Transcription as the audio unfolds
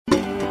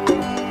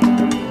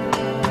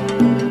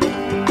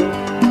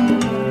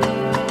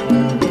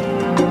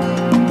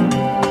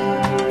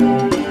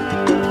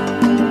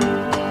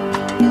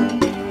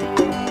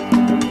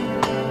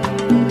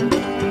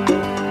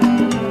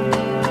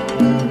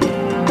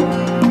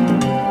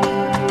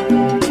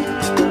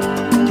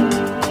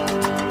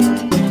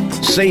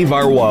save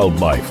our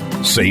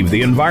wildlife, save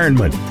the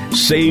environment,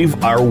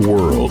 save our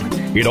world.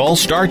 It all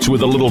starts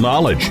with a little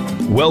knowledge.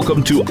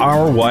 Welcome to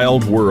Our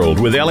Wild World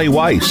with Ellie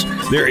Weiss.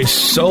 There is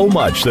so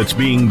much that's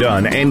being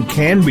done and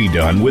can be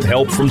done with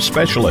help from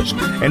specialists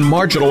and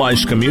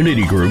marginalized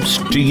community groups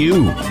to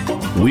you.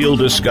 We'll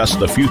discuss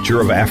the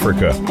future of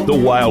Africa, the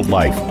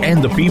wildlife,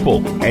 and the people,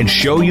 and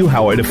show you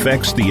how it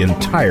affects the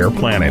entire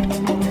planet.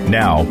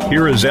 Now,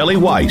 here is Ellie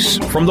Weiss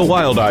from the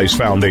Wild Eyes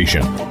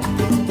Foundation.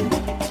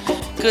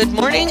 Good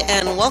morning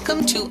and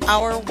welcome to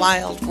Our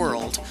Wild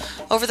World.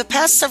 Over the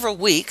past several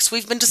weeks,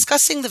 we've been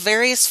discussing the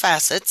various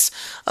facets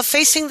of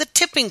facing the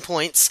tipping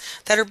points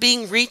that are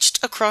being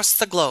reached across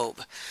the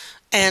globe.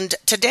 And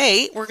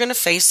today, we're going to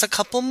face a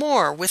couple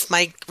more with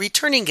my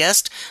returning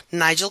guest,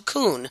 Nigel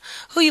Kuhn,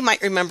 who you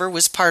might remember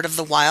was part of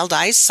the Wild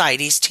Eyes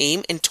CITES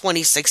team in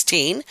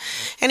 2016.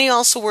 And he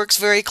also works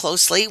very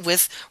closely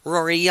with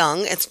Rory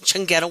Young at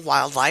Chingetta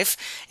Wildlife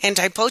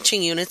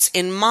anti-poaching units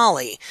in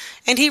Mali.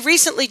 And he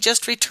recently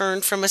just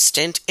returned from a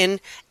stint in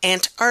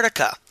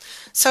Antarctica.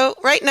 So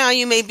right now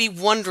you may be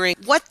wondering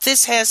what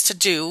this has to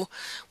do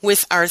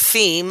with our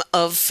theme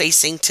of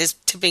facing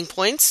tipping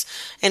points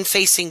and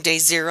facing day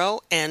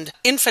zero and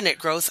infinite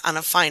growth on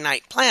a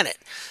finite planet.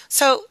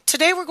 So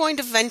today we're going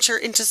to venture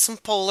into some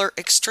polar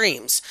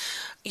extremes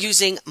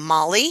using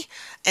Mali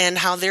and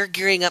how they're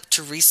gearing up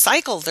to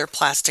recycle their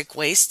plastic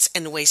wastes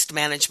and waste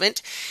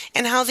management,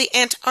 and how the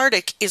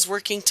Antarctic is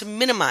working to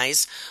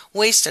minimize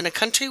waste in a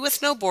country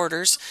with no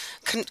borders,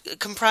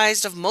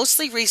 comprised of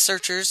mostly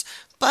researchers,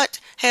 but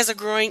has a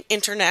growing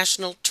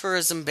international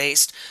tourism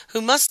base who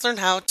must learn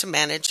how to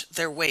manage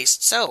their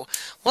waste. So,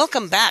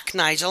 welcome back,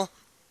 Nigel.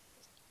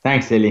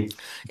 Thanks, Lily.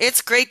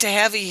 It's great to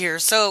have you here.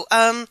 So,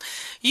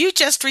 you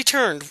just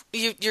returned.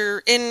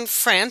 You're in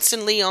France,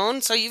 in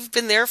Lyon, so you've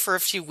been there for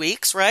a few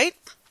weeks, right?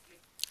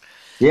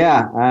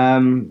 Yeah,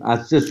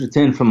 I've just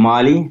returned from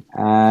Mali,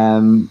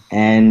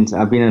 and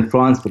I've been in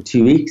France for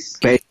 2 weeks,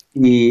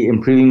 basically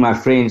improving my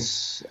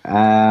French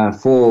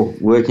for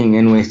working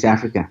in West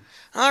Africa.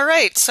 All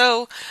right,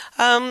 so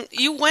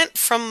you went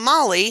from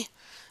Mali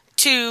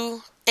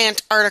to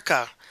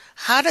Antarctica.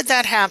 How did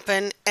that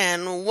happen,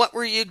 and what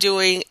were you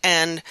doing?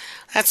 And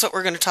that's what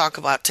we're going to talk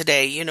about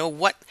today. You know,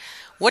 what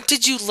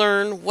did you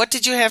learn? What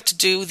did you have to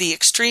do? The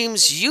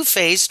extremes you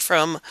faced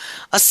from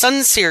a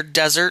sun-seared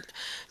desert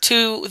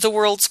to the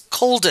world's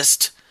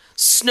coldest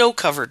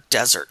snow-covered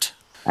desert.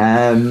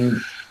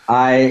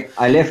 I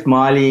left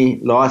Mali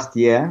last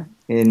year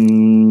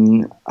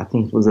in, I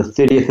think it was the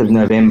 30th of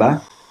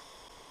November.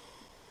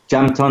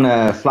 Jumped on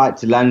a flight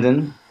to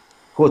London,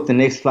 caught the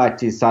next flight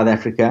to South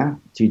Africa,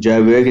 to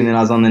Joburg, and then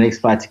I was on the next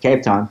flight to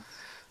Cape Town.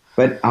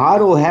 But how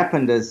it all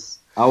happened is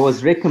I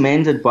was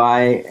recommended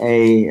by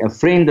a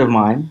friend of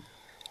mine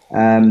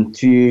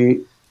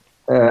to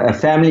a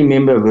family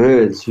member of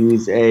hers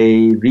who's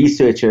a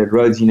researcher at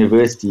Rhodes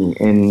University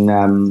in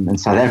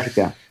South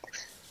Africa.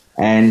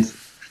 And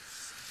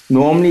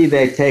normally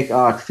they take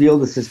out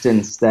field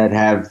assistants that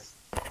have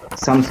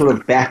some sort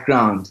of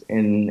background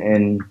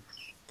in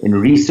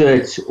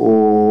research,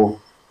 or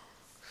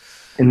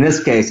in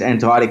this case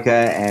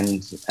Antarctica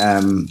and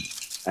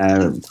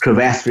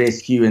crevasse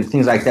rescue and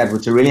things like that,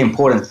 which are really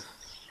important.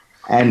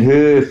 And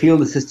her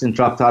field assistant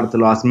dropped out at the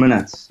last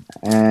minute,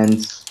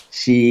 and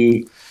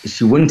she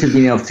wouldn't have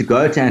been able to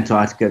go to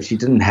Antarctica if she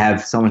didn't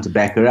have someone to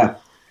back her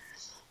up.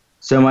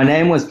 So my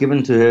name was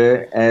given to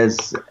her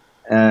as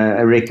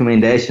a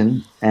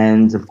recommendation,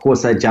 and of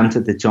course I jumped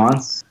at the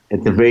chance.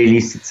 At the very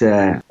least,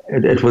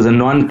 it was a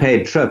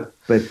non-paid trip,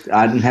 but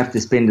I didn't have to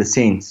spend a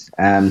cent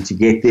to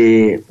get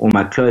there. All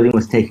my clothing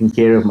was taken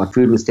care of, my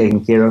food was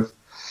taken care of.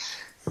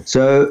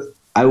 So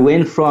I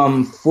went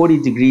from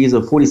 40 degrees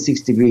or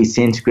 46 degrees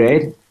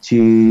centigrade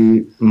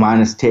to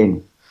minus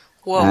 10.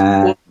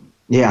 Whoa.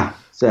 Yeah,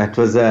 so it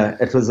was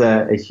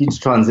a huge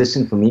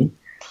transition for me,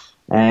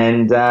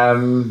 and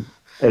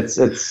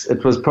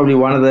it was probably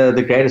one of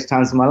the greatest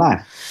times of my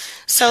life.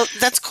 So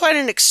that's quite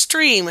an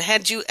extreme.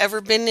 Had you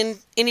ever been in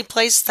any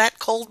place that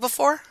cold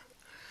before?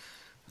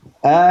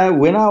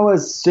 When I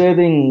was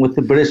serving with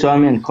the British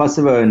Army in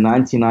Kosovo in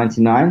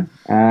 1999,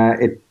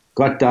 it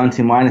got down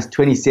to minus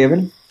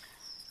 27,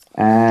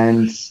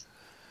 and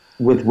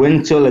with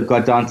wind chill it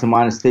got down to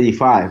minus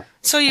 35.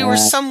 So you were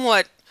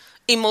somewhat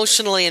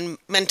emotionally and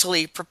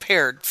mentally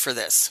prepared for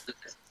this.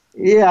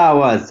 Yeah, I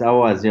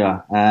was,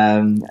 yeah.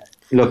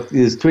 Look,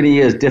 there's 20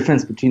 years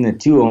difference between the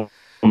two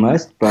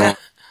almost, but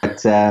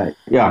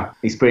yeah,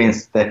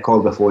 experienced that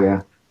cold before,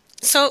 yeah.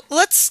 So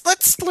let's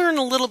learn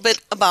a little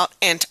bit about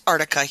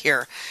Antarctica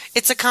here.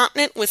 It's a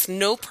continent with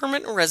no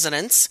permanent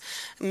residence,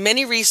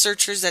 many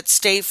researchers that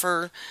stay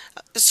for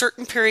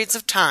certain periods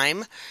of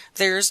time.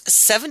 There's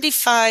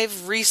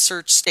 75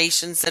 research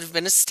stations that have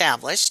been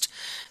established.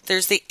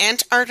 There's the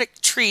Antarctic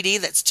Treaty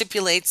that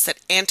stipulates that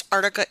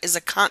Antarctica is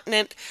a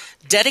continent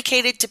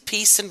dedicated to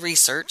peace and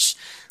research.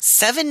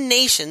 7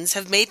 nations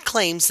have made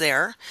claims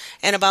there,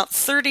 and about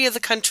 30 of the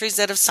countries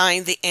that have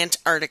signed the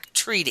Antarctic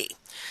Treaty.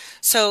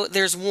 So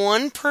there's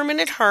one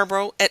permanent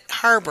harbor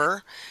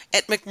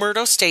at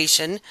McMurdo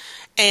Station,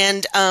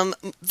 and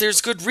there's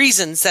good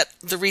reasons that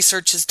the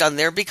research is done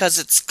there because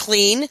it's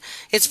clean,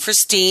 it's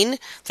pristine,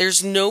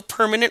 there's no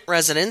permanent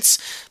residents.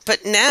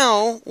 But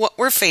now what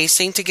we're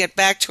facing, to get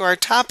back to our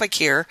topic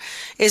here,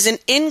 is an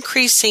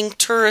increasing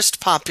tourist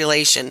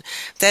population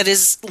that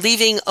is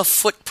leaving a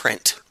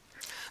footprint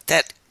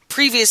that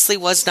previously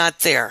was not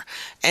there.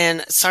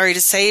 And sorry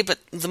to say, but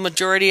the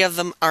majority of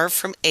them are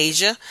from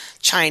Asia,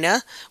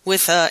 China,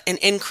 with an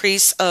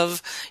increase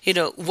of,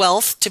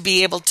 wealth to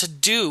be able to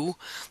do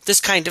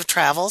this kind of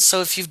travel. So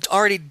if you've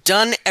already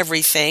done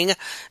everything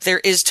there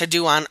is to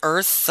do on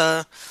Earth,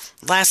 the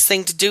last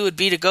thing to do would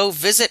be to go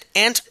visit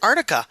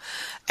Antarctica.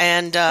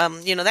 And,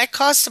 that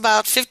costs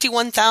about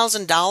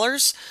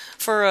 $51,000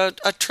 for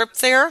a trip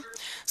there.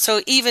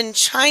 So even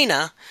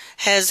China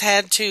has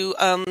had to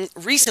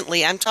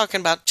recently, I'm talking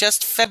about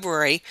just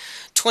February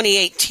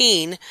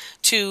 2018,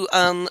 to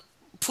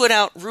put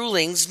out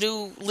rulings,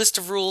 new list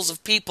of rules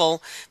of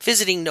people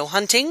visiting: no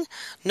hunting,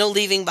 no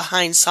leaving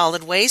behind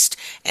solid waste,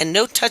 and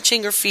no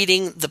touching or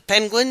feeding the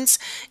penguins,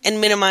 and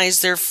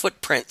minimize their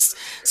footprints.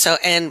 So,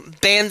 and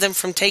ban them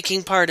from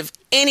taking part of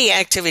any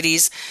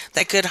activities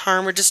that could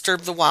harm or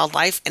disturb the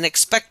wildlife, and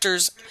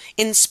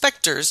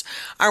inspectors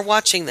are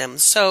watching them.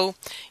 So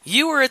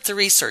you were at the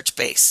research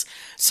base.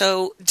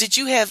 So did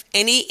you have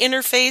any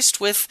interface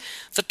with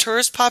the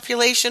tourist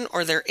population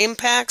or their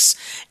impacts,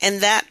 and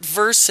that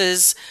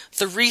versus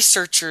the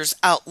researchers'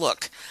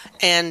 outlook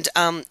and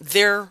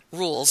their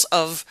rules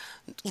of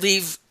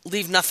leave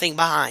nothing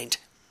behind?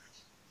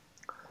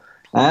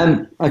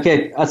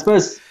 Okay, I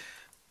suppose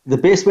the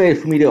best way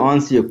for me to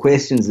answer your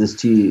questions is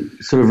to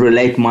sort of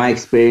relate my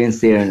experience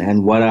there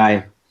and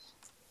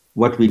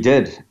what we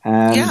did.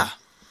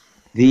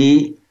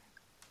 The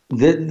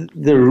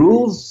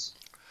rules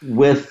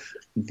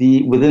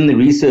within the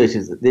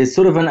researchers, there's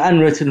sort of an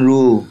unwritten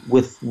rule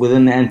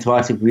within the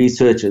Antarctic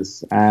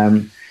researchers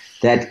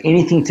that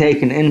anything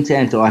taken into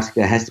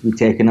Antarctica has to be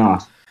taken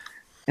out.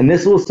 And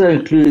this also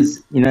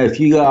includes, if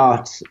you go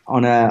out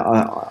on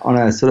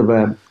a sort of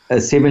a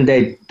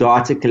 7-day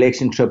data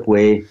collection trip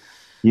where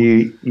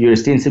you're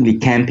ostensibly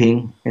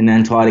camping in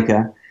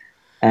Antarctica,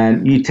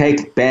 you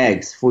take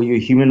bags for your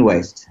human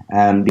waste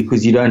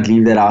because you don't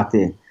leave that out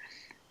there.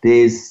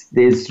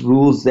 There's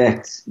rules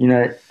that,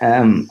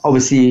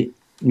 obviously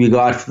you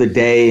go out for the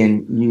day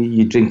and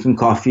you're drinking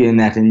coffee and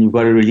that, and you've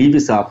got to relieve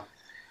yourself.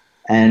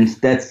 And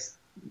that's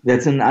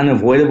an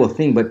unavoidable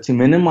thing. But to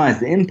minimize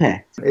the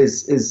impact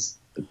is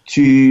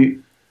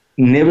to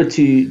never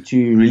to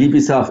relieve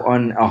yourself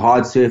on a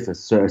hard surface,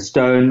 so a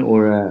stone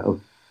or a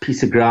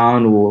piece of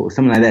ground or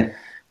something like that.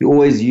 You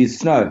always use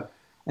snow.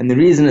 And the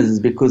reason is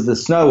because the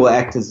snow will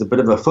act as a bit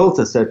of a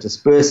filter, so it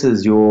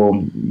disperses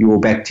your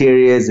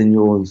bacteria and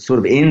your sort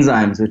of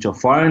enzymes, which are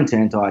foreign to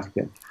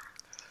Antarctica,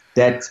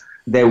 that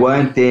they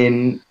won't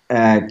then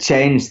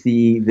change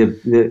the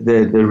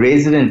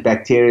resident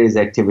bacteria's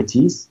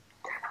activities,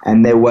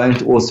 and they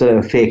won't also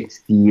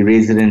affect the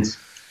resident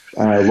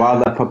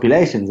wildlife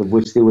populations, of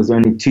which there was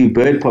only two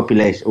bird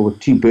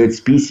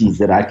species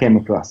that I came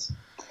across.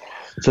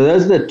 So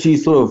those are the two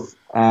sort of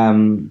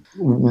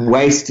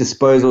waste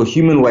disposal,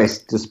 human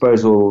waste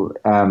disposal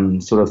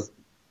sort of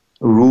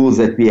rules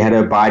that we had to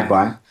abide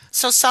by.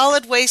 So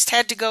solid waste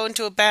had to go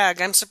into a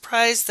bag. I'm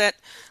surprised that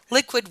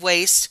liquid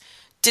waste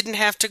didn't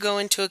have to go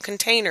into a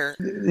container.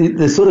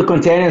 The sort of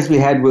containers we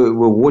had were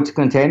water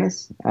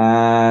containers.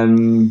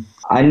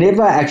 I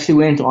never actually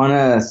went on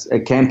a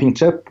camping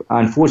trip.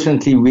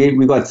 Unfortunately,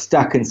 we got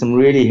stuck in some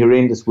really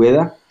horrendous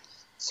weather.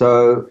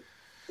 So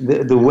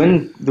the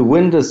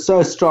wind is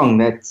so strong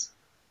that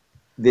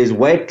there's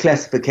weight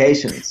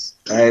classifications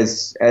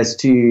as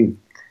to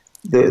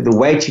the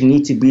weight you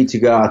need to be to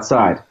go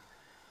outside.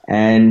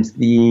 And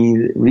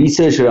the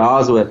researcher I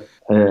was with,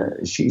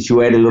 she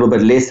weighed a little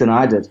bit less than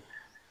I did.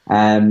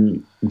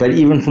 But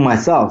even for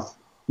myself,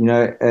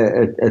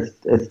 a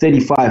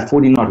 35,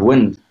 40 knot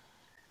wind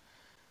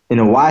in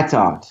a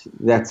whiteout,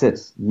 that's it.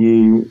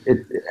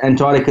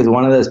 Antarctica is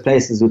one of those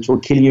places which will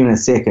kill you in a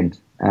second.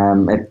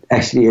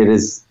 It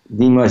is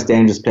the most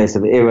dangerous place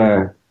I've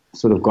ever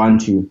sort of gone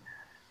to,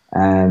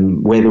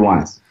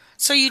 weather-wise.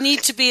 So you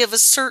need to be of a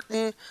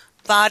certain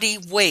body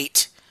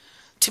weight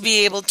to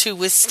be able to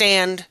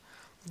withstand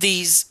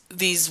these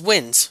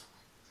winds.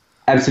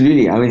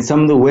 Absolutely. I mean,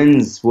 some of the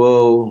winds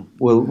will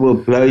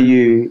blow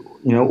you,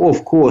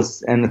 off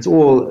course, and it's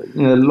all,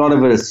 a lot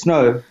of it is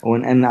snow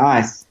and the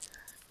ice.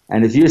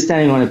 And if you're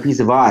standing on a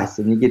piece of ice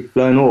and you get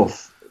blown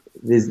off,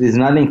 there's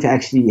nothing to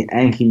actually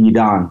anchor you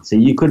down. So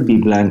you could be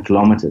blown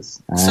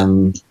kilometers.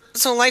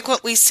 So like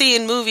what we see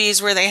in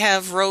movies where they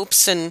have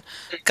ropes and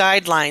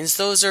guidelines,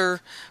 those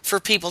are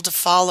for people to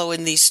follow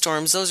in these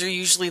storms. Those are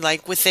usually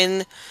like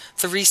within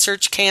the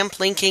research camp,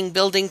 linking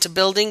building to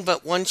building,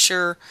 but once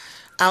you're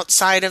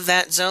outside of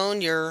that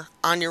zone, you're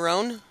on your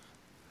own?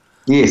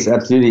 Yes,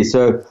 absolutely.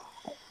 So,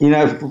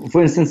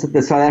 for instance, at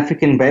the South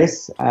African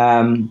base,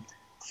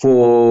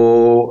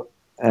 for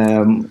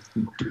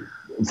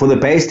the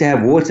base to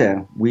have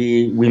water,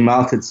 we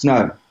melted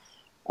snow.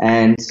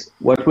 And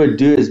what we'd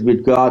do is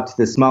we'd go out to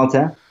the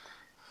smelter,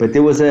 but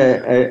there was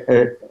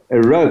a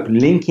rope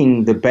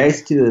linking the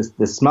base to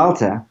the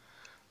smelter,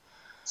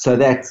 so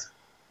that,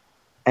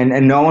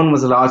 and no one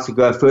was allowed to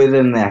go further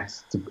than that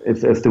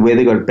if the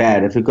weather got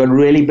bad. If it got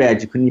really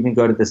bad, you couldn't even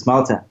go to the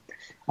smelter.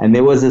 And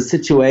there was a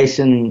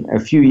situation a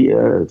few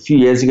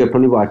years ago,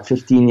 probably about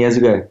 15 years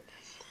ago,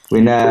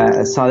 when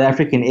a South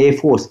African Air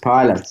Force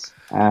pilot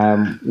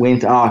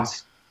went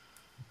out,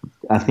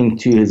 I think,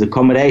 to his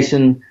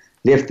accommodation,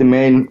 left the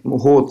main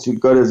hall to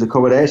go to his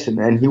accommodation,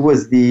 and he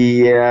was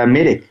the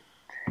medic.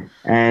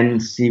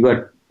 And he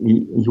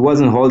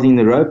wasn't holding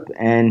the rope,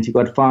 and he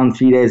got found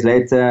 3 days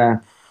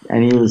later,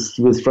 and he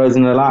was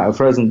frozen alive,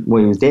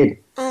 well, he was dead.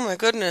 Oh my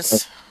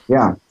goodness.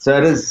 Yeah, so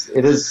it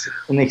is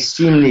an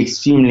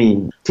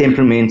extremely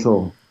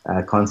temperamental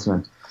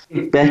continent.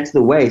 Back to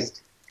the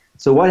waste.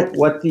 So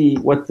what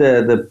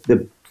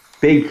the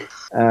big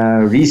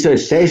research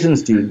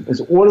stations do is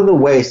all of the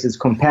waste is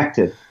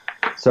compacted.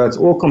 So it's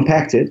all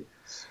compacted,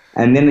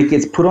 and then it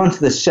gets put onto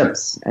the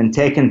ships and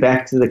taken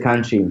back to the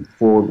country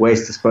for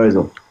waste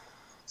disposal.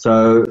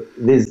 So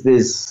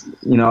there's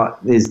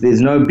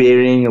no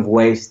burying of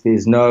waste.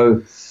 There's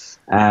no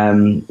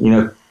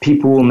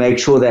people will make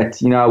sure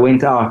that, I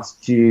went out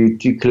to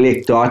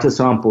collect data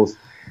samples,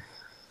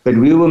 but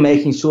we were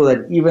making sure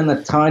that even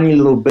the tiny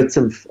little bits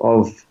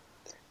of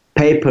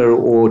paper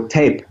or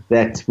tape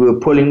that we were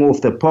pulling off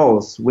the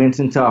poles went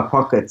into our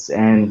pockets,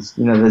 and,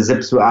 the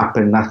zips were up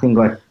and nothing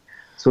got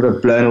sort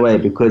of blown away,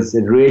 because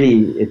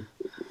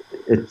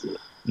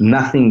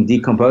nothing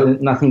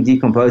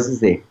decomposes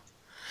there.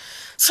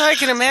 So I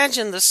can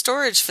imagine the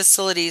storage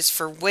facilities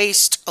for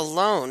waste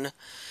alone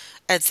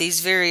at these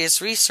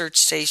various research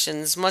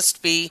stations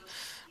must be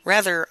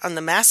rather on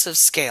the massive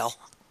scale.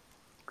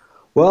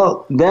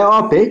 Well, they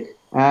are big,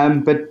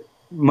 but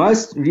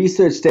most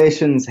research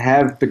stations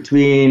have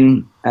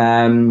between,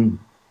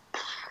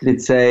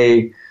 let's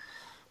say,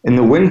 in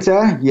the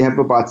winter, you have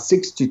about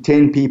 6 to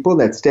 10 people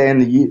that stay in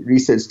the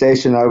research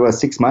station over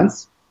 6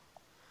 months,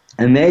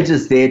 and they're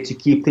just there to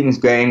keep things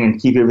going and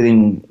keep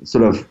everything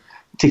sort of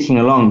ticking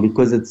along,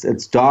 because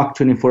it's dark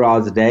 24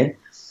 hours a day.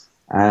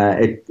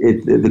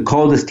 The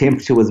coldest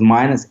temperature was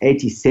minus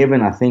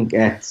 87, I think,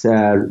 at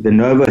the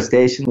Novo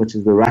station, which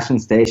is the Russian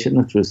station,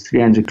 which was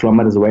 300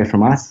 kilometers away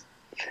from us.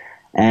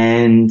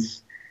 And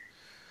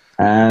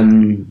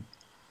in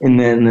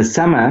the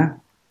summer,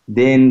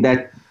 then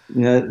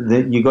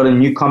you got a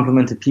new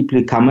complement of people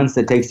who come in, so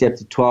that takes you up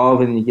to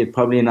 12, and you get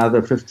probably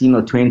another 15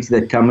 or 20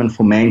 that come in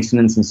for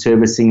maintenance and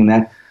servicing and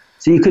that.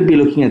 So you could be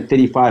looking at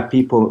 35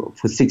 people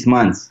for 6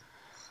 months,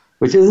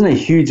 which isn't a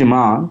huge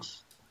amount,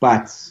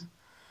 but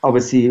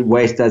obviously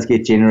waste does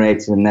get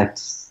generated, and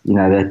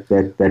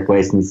that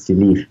waste needs to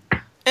leave.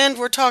 And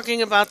we're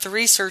talking about the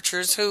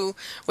researchers who,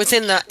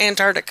 within the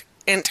Antarctic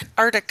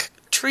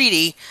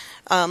Treaty,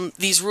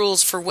 these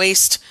rules for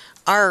waste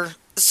are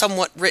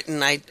somewhat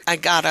written. I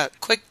got a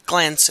quick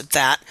glance at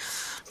that.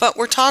 But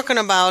we're talking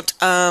about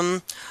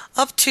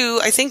up to,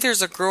 I think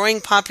there's a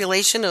growing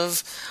population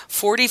of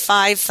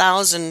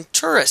 45,000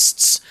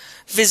 tourists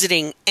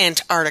visiting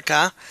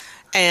Antarctica,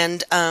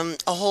 and a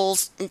whole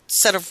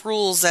set of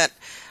rules that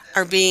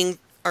are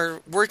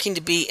working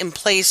to be in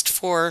place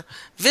for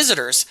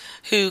visitors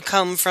who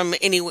come from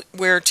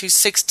anywhere to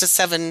 6 to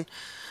 7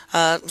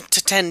 to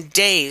 10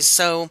 days.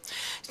 So,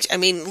 I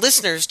mean,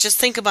 listeners, just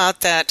think about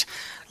that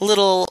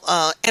little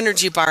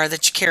energy bar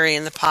that you carry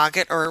in the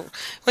pocket, or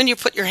when you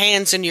put your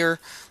hands in your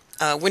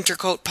winter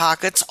coat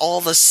pockets,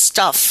 all the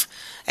stuff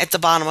at the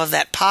bottom of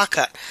that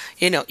pocket.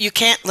 You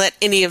can't let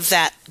any of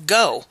that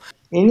go.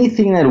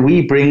 Anything that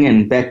we bring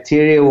in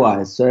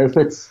bacteria-wise, so if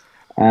it's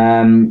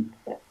an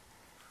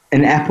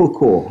apple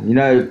core,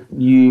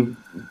 you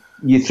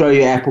throw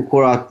your apple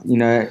core out,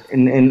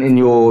 in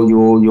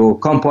your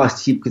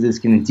compost heap, because it's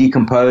going to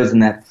decompose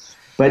and that.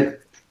 But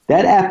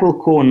that apple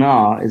core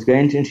now is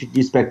going to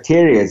introduce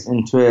bacteria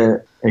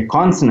into a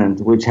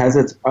continent which has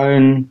its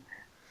own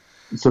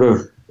sort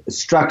of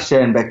structure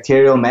and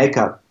bacterial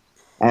makeup.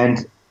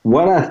 And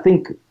what I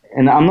think,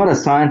 and I'm not a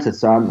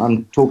scientist, so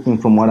I'm talking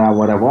from what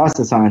I've asked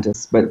the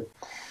scientists, but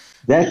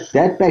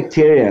that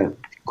bacteria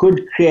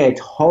could create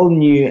whole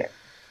new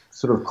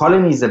sort of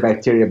colonies of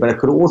bacteria, but it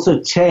could also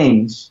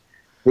change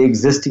the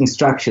existing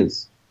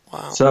structures.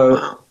 Wow.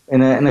 So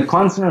in a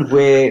continent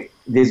where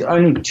there's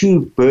only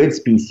 2 bird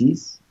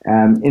species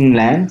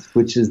inland,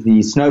 which is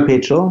the snow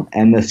petrel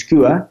and the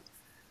skua,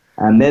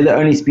 they're the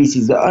only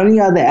species. The only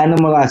other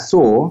animal I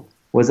saw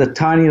was a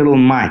tiny little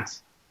mite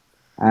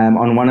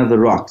on one of the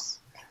rocks.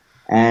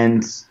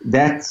 And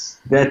those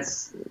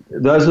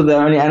were the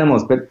only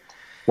animals. But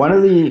one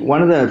of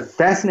the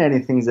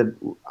fascinating things that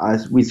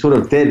we sort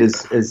of did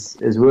is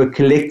we were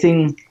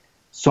collecting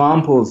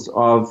samples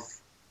or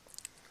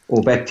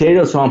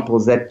bacterial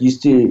samples that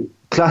used to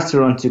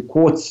cluster onto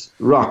quartz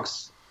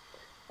rocks.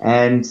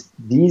 And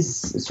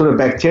these sort of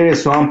bacteria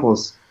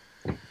samples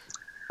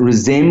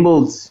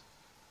resembled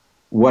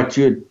what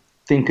you'd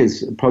think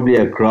is probably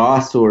a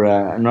grass, or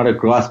not a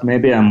grass,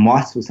 maybe a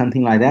moss or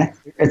something like that.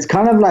 It's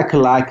kind of like a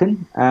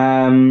lichen,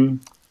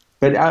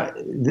 But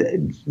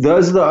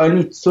those are the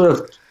only sort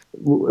of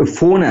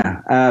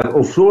fauna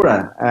or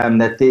flora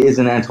that there is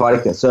in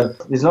Antarctica. So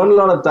there's not a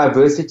lot of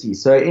diversity.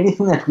 So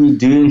anything that we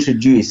do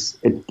introduce,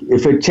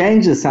 if it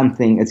changes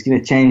something, it's going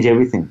to change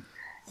everything.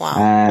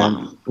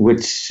 Wow.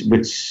 Which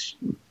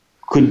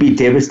could be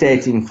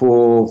devastating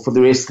for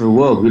the rest of the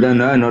world. We don't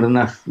know. Not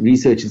enough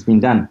research has been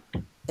done.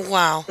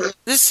 Wow.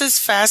 This is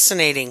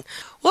fascinating.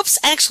 Whoops,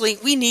 actually,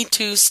 we need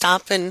to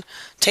stop and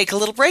take a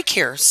little break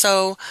here.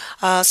 So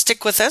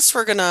stick with us.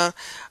 We're going to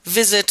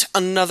visit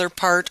another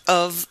part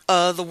of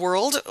the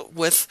world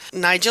with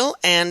Nigel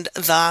and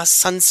the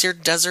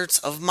sun-seared deserts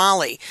of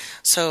Mali.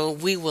 So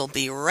we will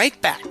be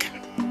right back.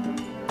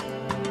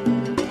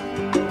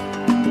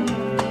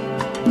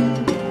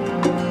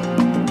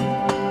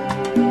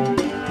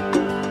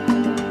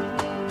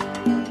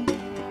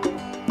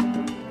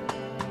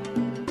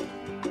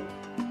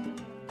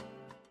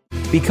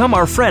 Become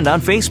our friend on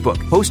Facebook.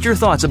 Post your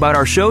thoughts about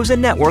our shows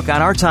and network on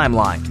our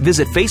timeline.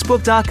 Visit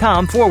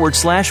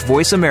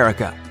facebook.com/Voice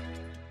America.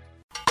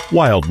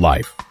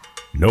 Wildlife.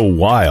 No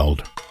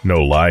wild, no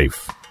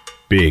life.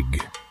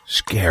 Big,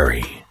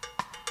 scary,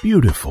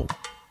 beautiful.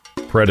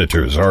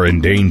 Predators are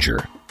in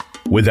danger.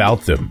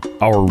 Without them,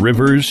 our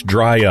rivers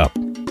dry up.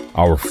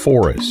 Our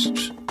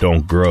forests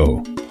don't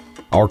grow.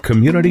 Our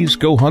communities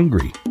go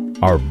hungry.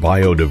 Our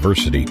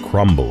biodiversity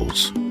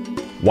crumbles.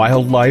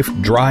 Wildlife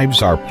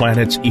drives our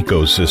planet's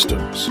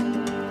ecosystems.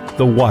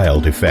 The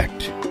Wild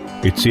Effect.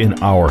 It's in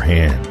our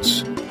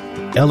hands.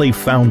 Ellie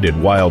founded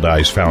Wild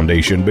Eyes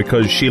Foundation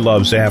because she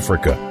loves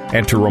Africa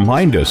and to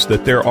remind us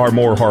that there are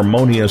more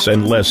harmonious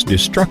and less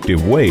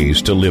destructive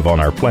ways to live on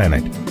our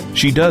planet.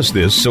 She does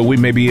this so we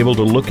may be able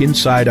to look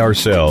inside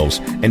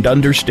ourselves and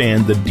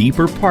understand the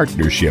deeper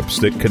partnerships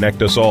that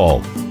connect us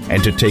all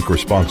and to take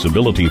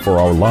responsibility for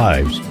our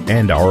lives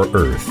and our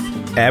Earth.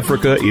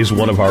 Africa is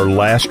one of our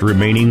last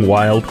remaining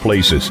wild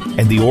places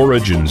and the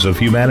origins of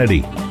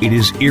humanity. It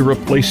is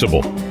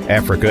irreplaceable.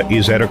 Africa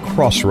is at a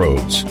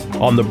crossroads,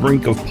 on the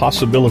brink of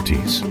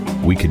possibilities.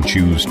 We can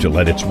choose to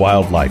let its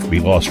wildlife be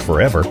lost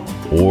forever,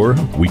 or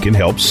we can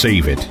help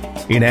save it.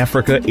 In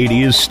Africa, it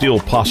is still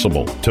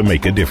possible to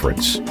make a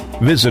difference.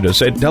 Visit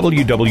us at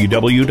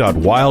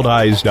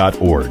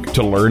www.wildeyes.org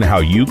to learn how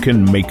you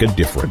can make a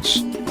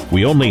difference.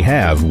 We only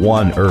have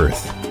one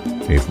Earth.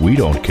 If we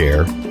don't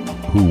care,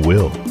 who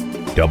will?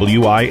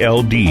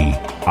 WILDIZE.org.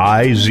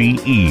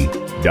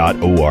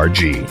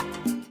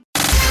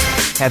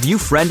 Have you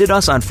friended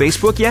us on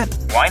Facebook yet?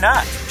 Why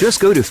not? Just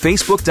go to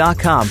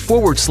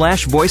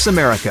facebook.com/Voice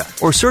America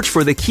or search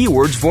for the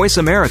keywords Voice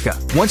America.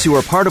 Once you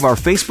are part of our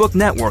Facebook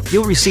network,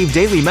 you'll receive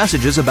daily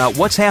messages about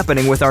what's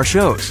happening with our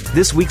shows,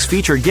 this week's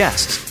featured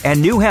guests,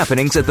 and new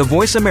happenings at the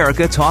Voice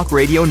America Talk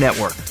Radio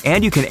Network.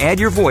 And you can add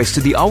your voice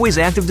to the always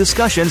active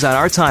discussions on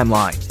our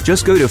timeline.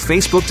 Just go to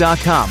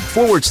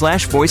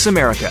facebook.com/Voice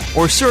America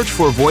or search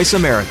for Voice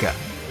America.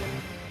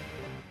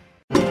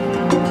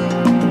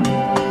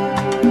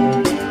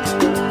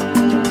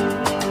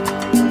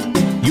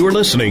 You're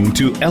listening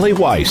to Ellie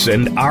Weiss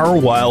and Our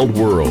Wild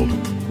World.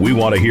 We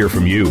want to hear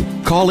from you.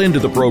 Call into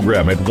the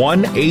program at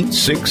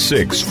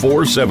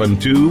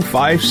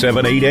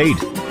 1-866-472-5788.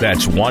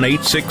 That's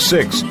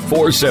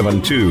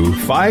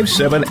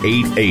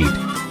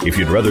 1-866-472-5788. If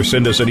you'd rather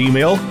send us an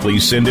email,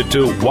 please send it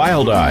to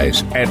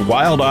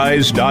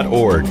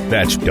wildeyes@wildeyes.org.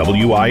 That's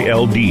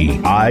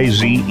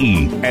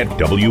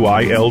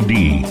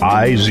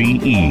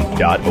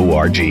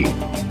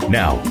WILDIZE@WILDIZE.org.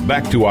 Now,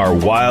 back to our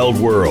wild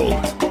world.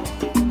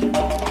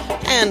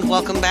 And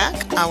welcome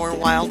back, Our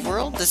Wild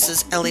World. This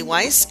is Ellie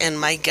Weiss and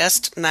my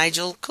guest,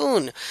 Nigel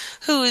Kuhn,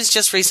 who has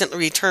just recently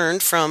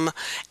returned from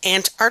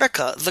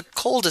Antarctica, the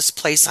coldest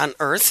place on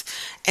Earth.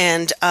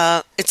 And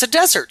it's a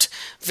desert.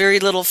 Very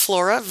little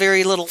flora,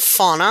 very little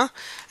fauna.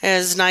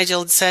 As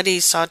Nigel had said,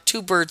 he saw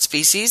 2 bird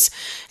species.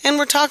 And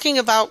we're talking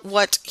about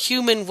what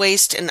human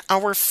waste and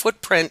our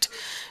footprint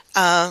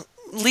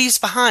leaves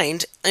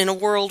behind in a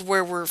world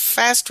where we're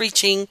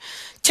fast-reaching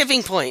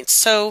tipping points.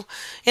 So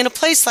in a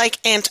place like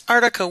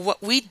Antarctica,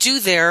 what we do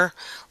there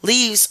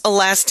leaves a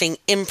lasting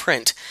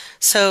imprint.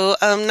 So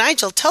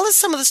Nigel, tell us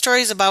some of the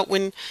stories about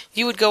when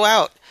you would go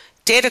out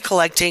data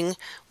collecting,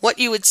 what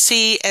you would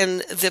see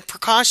and the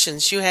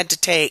precautions you had to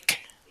take.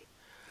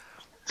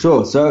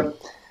 Sure. So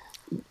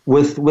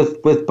with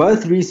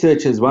both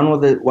researchers, one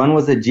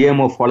was a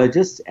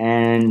geomorphologist,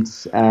 and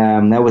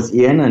that was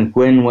Ian, and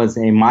Gwen was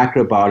a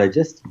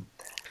microbiologist.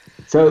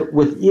 So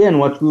with Ian,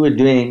 what we were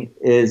doing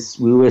is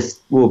we were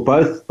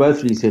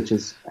both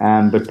researchers,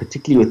 but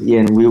particularly with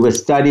Ian, we were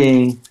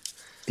studying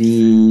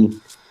the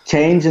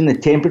change in the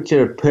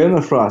temperature of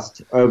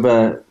permafrost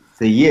over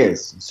the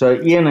years. So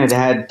Ian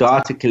had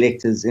data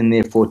collectors in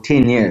there for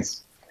 10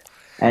 years,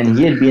 and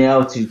he had been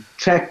able to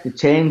track the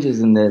changes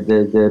in the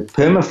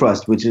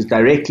permafrost, which is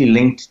directly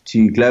linked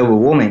to global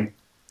warming,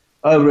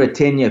 over a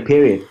 10-year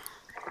period.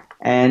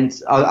 And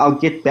I'll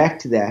get back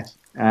to that,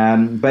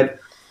 but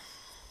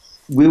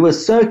we were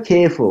so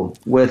careful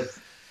with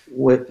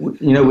when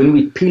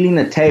we're peeling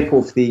the tape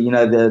off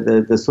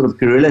the sort of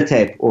gorilla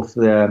tape off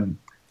the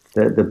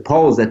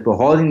poles that were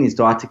holding these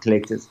data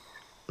collectors.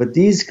 But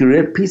these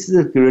pieces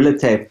of gorilla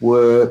tape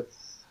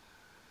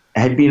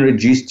had been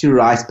reduced to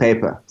rice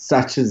paper,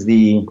 such as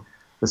the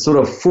sort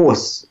of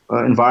force,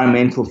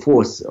 environmental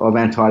force of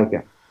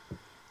Antarctica.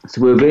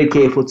 So we were very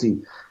careful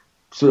to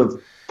sort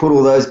of put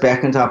all those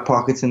back into our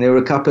pockets, and there were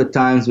a couple of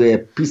times where a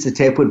piece of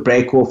tape would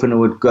break off and it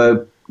would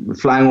go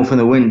flying off in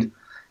the wind,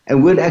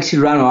 and we'd actually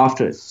run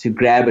after it to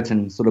grab it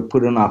and sort of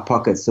put it in our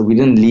pockets so we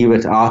didn't leave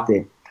it out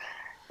there.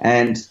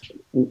 And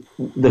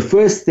the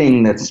first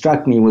thing that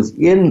struck me was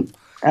Ian,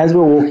 as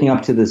we were walking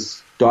up to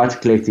this data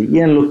collector,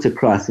 Ian looked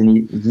across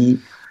and he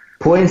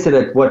pointed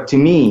at what to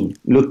me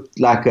looked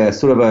like a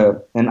sort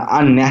of an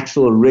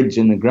unnatural ridge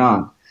in the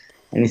ground.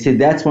 And he said,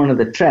 that's one of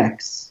the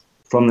tracks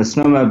from the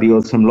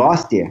snowmobiles from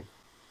last year.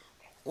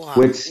 Wow.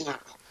 Which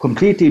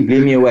completely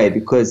blew me away,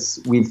 because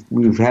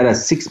we've had a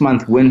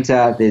 6-month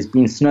winter. There's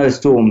been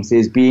snowstorms.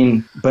 There's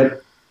been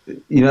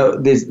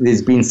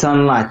been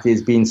sunlight.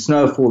 There's been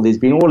snowfall. There's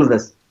been all of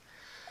this,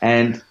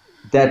 and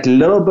that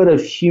little bit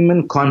of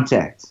human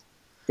contact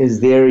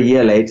is there a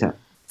year later.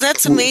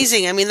 That's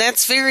amazing. I mean,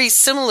 that's very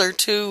similar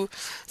to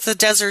the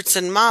deserts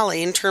in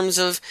Mali in terms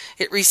of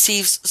it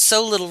receives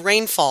so little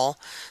rainfall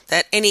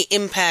that any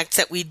impact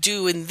that we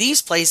do in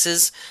these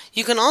places,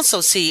 you can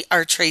also see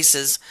our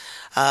traces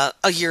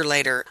a year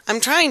later. I'm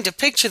trying to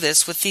picture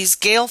this with these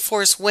gale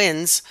force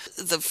winds,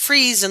 the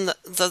freeze and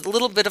the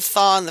little bit of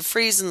thaw and the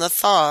freeze and the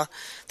thaw,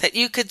 that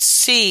you could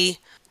see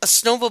a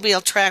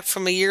snowmobile track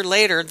from a year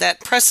later.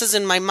 That presses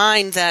in my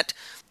mind that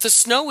the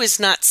snow is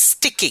not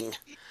sticking,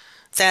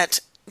 that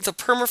the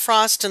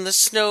permafrost and the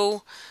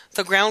snow,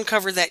 the ground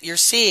cover that you're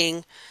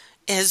seeing,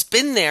 has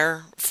been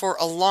there for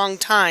a long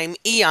time,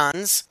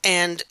 eons,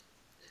 and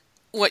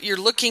what you're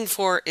looking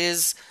for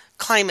is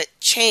climate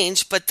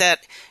change, but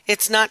that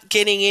it's not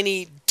getting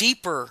any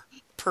deeper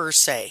per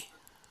se.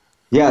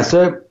 Yeah,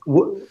 so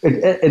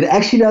it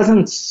actually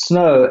doesn't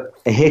snow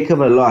a heck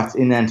of a lot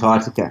in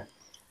Antarctica.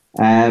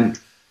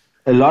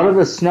 A lot of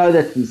the snow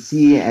that we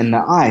see and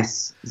the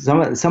ice,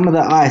 some of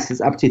the ice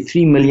is up to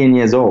 3 million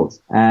years old,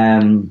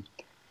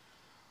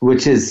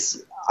 which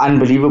is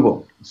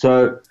unbelievable.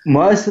 So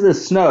most of the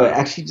snow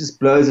actually just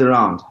blows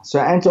around. So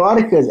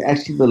Antarctica is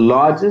actually the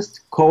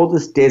largest,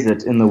 coldest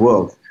desert in the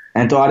world.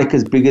 Antarctica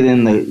is bigger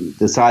than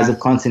the size of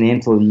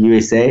continental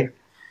USA.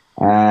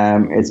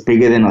 It's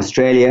bigger than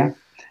Australia.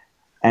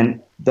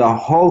 And the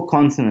whole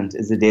continent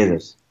is a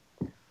desert.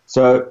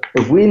 So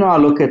if we now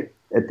look at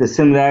the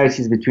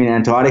similarities between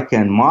Antarctica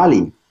and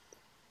Mali,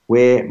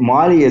 where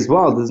Mali as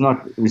well does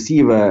not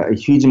receive a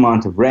huge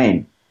amount of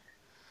rain,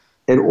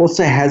 it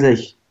also has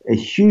a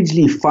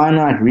hugely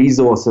finite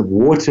resource of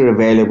water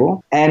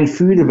available and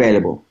food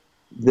available.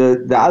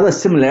 The other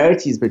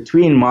similarities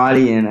between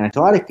Mali and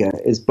Antarctica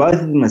is both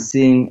of them are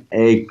seeing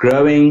a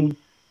growing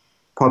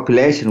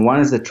population. One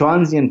is a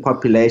transient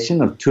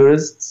population of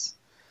tourists,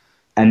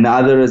 and the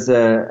other is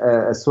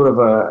a sort of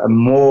a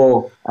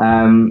more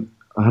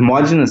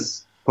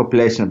homogeneous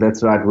population, if that's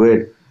the right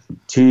word,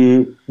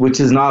 which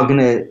is now going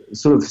to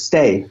sort of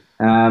stay.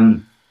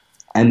 And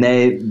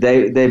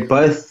they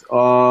both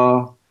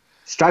are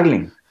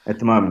struggling at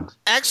the moment.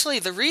 Actually,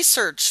 the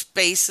research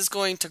base is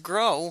going to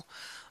grow,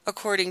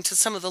 according to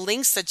some of the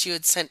links that you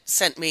had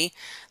sent me,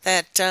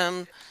 that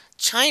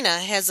China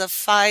has a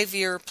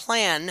 5-year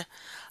plan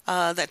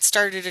that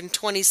started in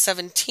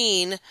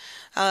 2017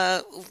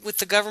 with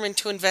the government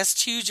to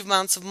invest huge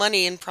amounts of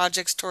money in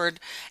projects toward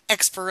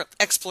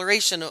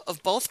exploration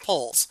of both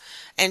poles.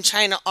 And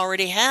China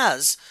already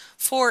has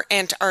 4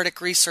 Antarctic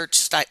research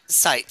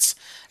sites.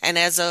 And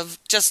as of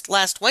just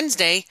last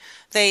Wednesday,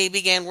 they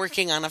began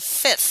working on a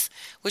 5th,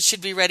 which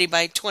should be ready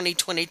by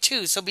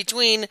 2022. So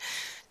between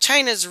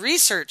China's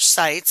research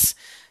sites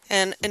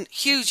and a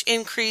huge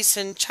increase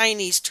in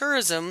Chinese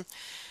tourism,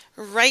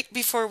 right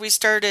before we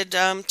started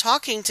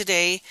talking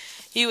today,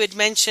 you had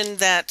mentioned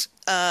that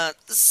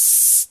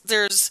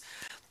there's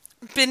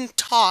been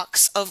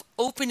talks of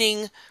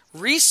opening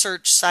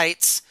research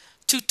sites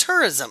to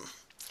tourism.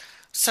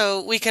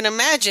 So we can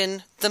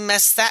imagine the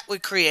mess that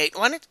would create.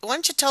 Why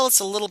don't you tell us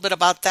a little bit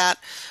about that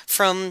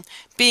from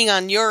being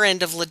on your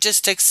end of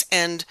logistics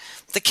and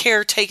the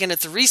care taken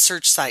at the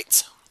research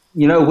sites?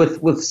 You know,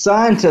 with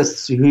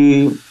scientists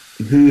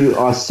who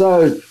are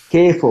so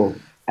careful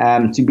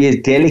to be as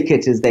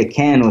delicate as they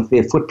can with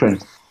their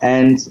footprint.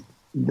 And,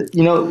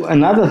 you know,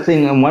 another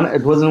thing, and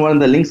it wasn't one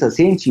of the links I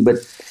sent you, but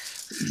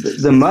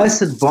the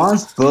most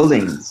advanced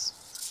buildings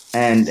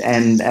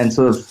and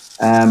sort of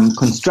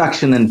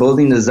construction and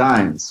building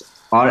designs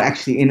are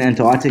actually in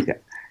Antarctica.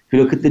 If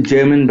you look at the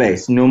German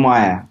base,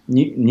 Neumayer,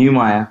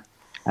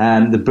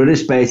 the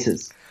British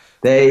bases,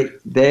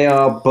 they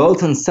are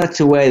built in such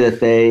a way that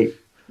they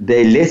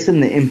lessen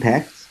the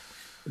impact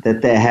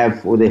that they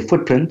have, or their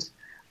footprint.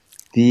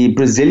 The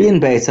Brazilian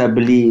base, I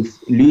believe,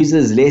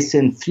 loses less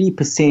than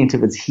 3%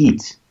 of its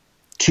heat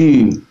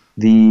to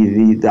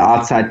the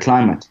outside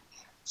climate.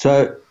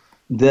 So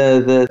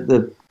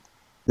the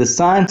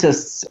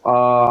scientists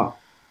are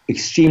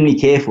extremely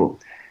careful.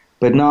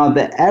 But now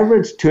the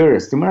average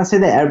tourist, and when I say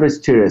the average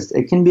tourist,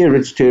 it can be a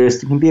rich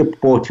tourist, it can be a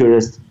poor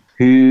tourist,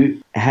 who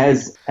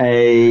has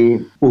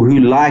or who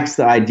likes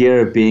the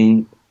idea of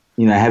being,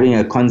 having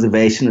a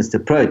conservationist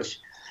approach,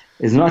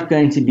 is not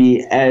going to be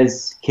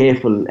as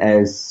careful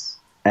as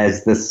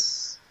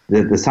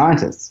the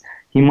scientists.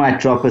 He might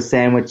drop a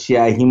sandwich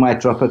here, he might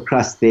drop a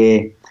crust there,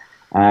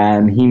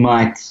 he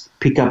might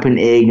pick up an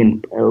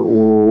egg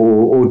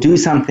or do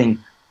something,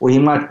 or he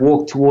might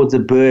walk towards a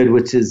bird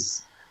which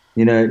is,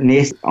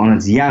 nest on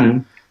its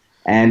young,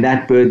 and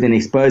that bird then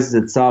exposes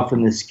itself,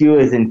 and the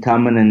skuas then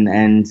come in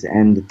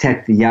and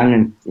attack the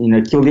young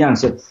and kill the young.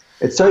 So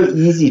it's so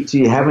easy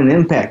to have an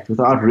impact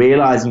without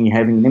realizing you're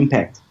having an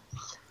impact.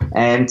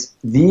 And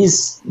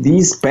these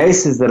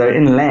bases that are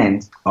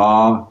inland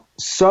are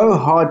so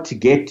hard to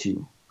get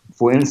to.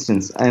 For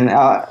instance, and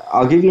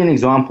I'll give you an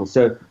example.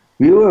 So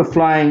we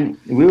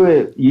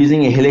were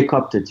using a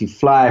helicopter to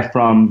fly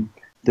from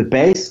the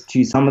base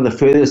to some of the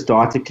furthest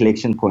data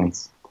collection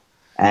points.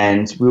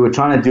 And we were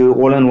trying to do it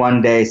all in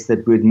one day so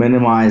that would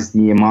minimize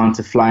the amount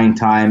of flying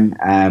time,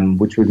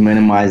 which would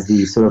minimize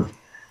the sort of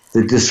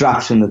the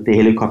disruption that the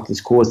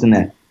helicopters caused in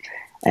that.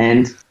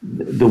 And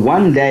the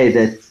one day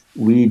that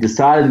we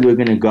decided we were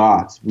going to go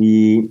out,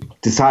 we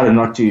decided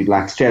not to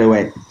straight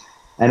away.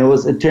 And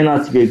it turned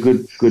out to be a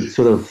good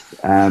sort of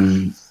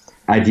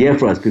idea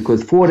for us,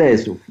 because 4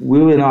 days, we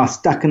were now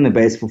stuck in the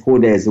base for 4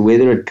 days. The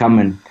weather had come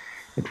and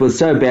it was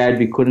so bad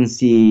we couldn't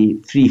see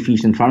 3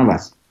 feet in front of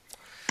us.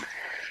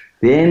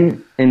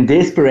 Then, in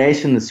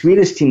desperation, the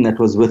Swedish team that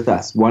was with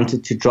us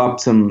wanted to drop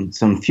some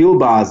fuel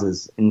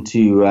bowsers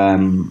into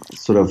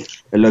sort of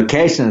a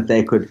location that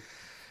they could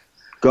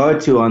go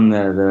to on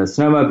the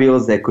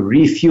snowmobiles. They could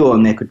refuel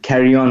and they could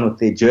carry on with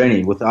their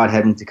journey without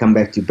having to come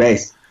back to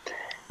base.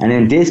 And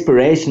in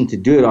desperation to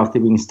do it after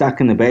being stuck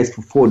in the base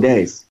for 4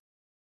 days,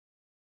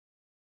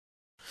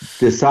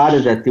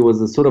 decided that there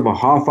was a sort of a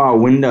half-hour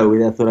window where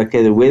they thought,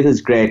 okay, the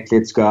weather's great,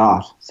 let's go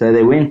out. So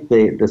they went,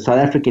 the South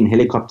African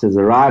helicopters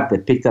arrived, they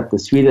picked up the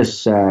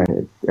Swedish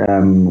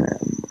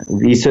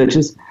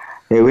researchers,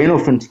 they went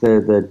off into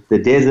the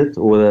desert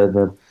or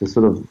the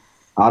sort of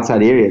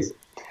outside areas.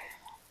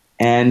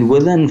 And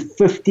within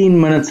 15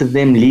 minutes of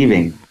them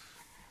leaving,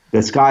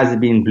 the skies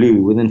had been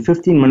blue, within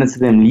 15 minutes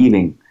of them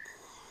leaving,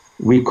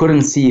 we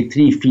couldn't see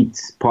 3 feet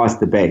past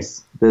the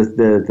base.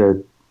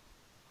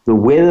 The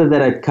weather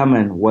that had come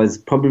in was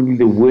probably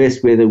the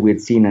worst weather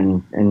we'd seen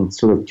in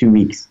sort of 2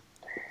 weeks.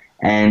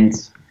 And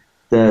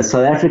the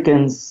South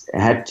Africans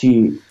had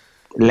to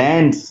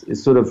land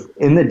sort of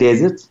in the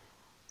desert.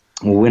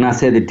 When I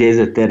say the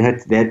desert, they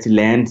had to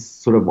land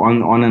sort of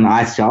on an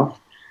ice shelf.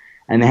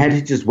 And they had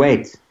to just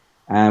wait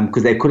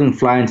because they couldn't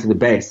fly into the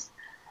base.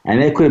 And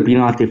they could have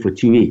been out there for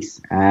 2 weeks.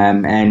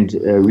 And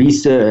a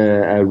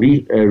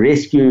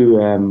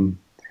rescue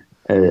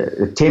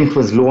attempt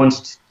was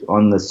launched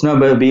on the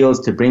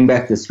snowmobiles to bring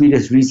back the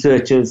Swedish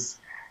researchers.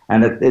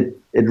 And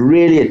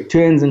it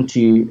turns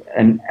into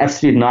an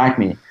absolute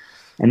nightmare.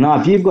 And now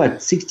if you've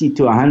got 60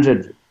 to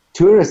 100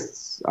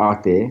 tourists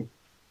out there,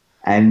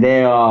 and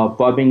they are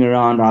bobbing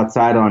around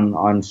outside on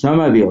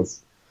snowmobiles,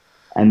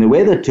 and the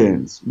weather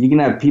turns, you're going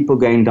to have people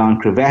going down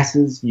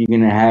crevasses, you're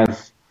going to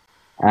have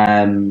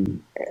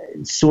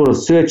sort of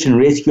search and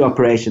rescue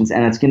operations,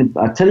 and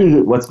I'll tell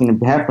you what's going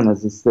to happen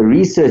is it's the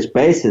research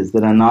bases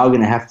that are now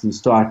going to have to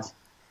start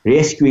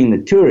rescuing the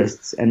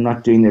tourists and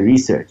not doing the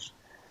research.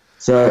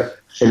 So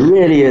it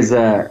really is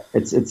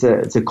it's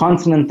a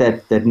continent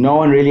that no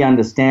one really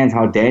understands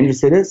how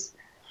dangerous it is,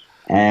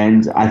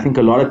 and I think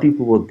a lot of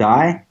people will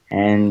die,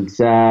 and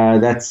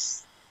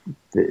that's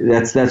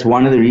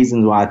one of the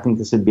reasons why I think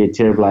this would be a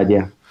terrible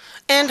idea.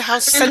 And how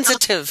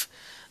sensitive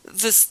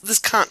this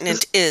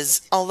continent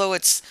is. Although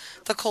it's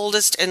the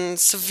coldest and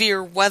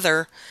severe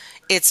weather,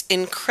 it's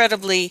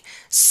incredibly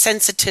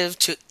sensitive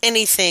to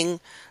anything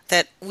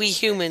that we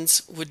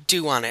humans would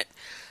do on it.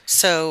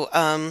 So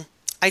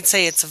I'd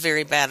say it's a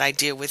very bad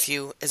idea with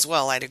you as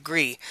well. I'd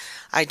agree.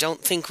 I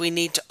don't think we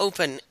need to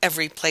open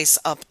every place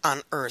up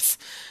on Earth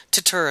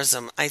to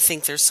tourism. I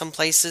think there's some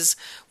places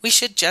we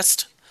should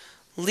just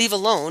leave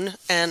alone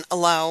and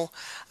allow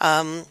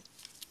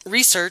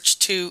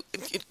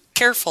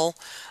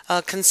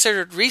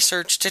considered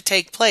research to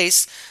take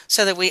place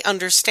so that we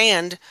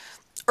understand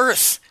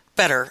Earth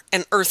better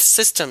and Earth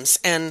systems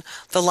and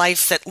the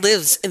life that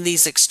lives in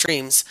these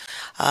extremes.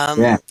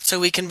 So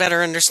we can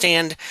better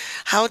understand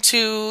how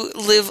to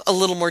live a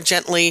little more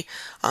gently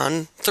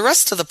on the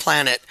rest of the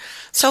planet.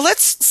 So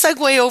let's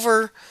segue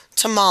over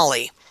to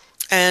Mali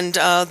and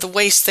the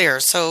waste there.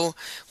 So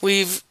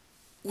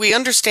we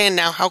understand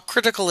now how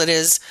critical it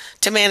is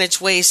to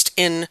manage waste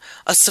in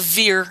a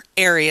severe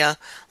area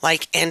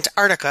like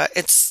Antarctica.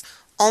 It's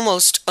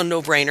almost a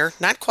no-brainer,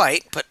 not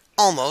quite, but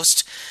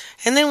almost.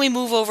 And then we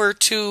move over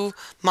to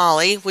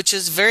Mali, which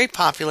is very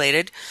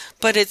populated,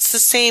 but it's the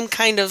same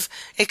kind of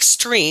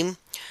extreme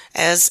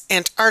as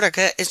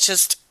Antarctica. It's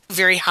just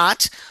very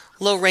hot,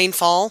 low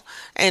rainfall,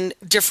 and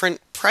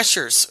different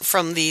pressures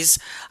from these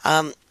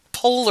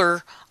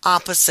polar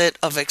opposite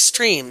of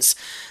extremes.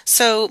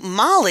 So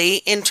Mali,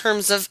 in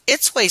terms of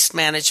its waste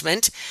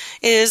management,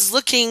 is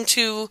looking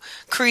to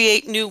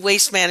create new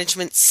waste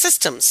management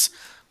systems,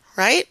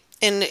 right?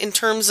 in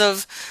terms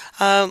of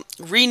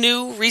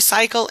renew,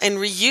 recycle, and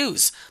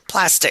reuse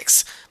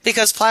plastics,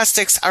 because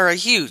plastics are a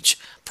huge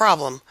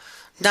problem,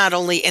 not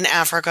only in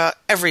Africa,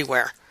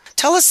 everywhere.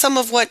 Tell us some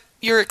of what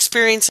your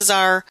experiences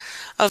are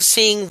of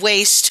seeing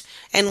waste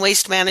and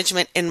waste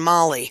management in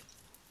Mali.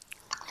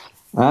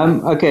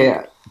 Okay,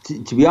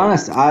 to be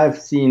honest, I've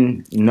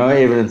seen no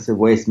evidence of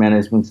waste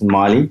management in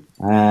Mali.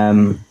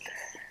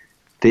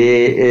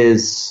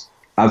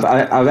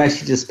 I've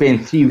actually just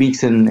spent 3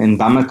 weeks in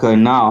Bamako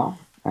now,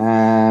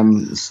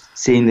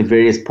 seeing the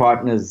various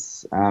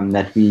partners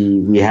that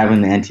we have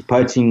in the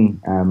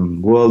anti-poaching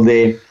world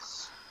there,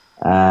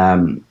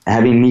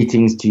 having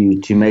meetings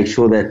to make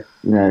sure that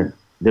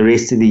the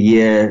rest of the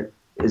year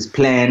is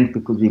planned,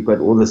 because we've got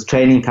all this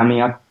training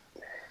coming up.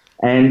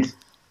 And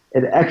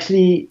it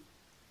actually,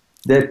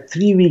 the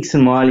 3 weeks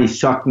in Mali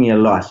shocked me a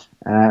lot.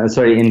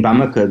 In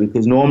Bamako,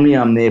 because normally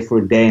I'm there for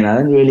a day and I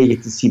don't really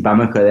get to see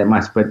Bamako that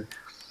much. But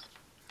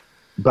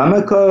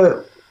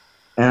Bamako,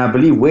 and I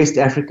believe West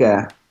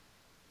Africa,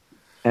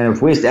 and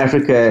if West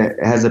Africa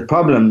has a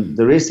problem,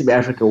 the rest of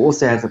Africa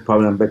also has a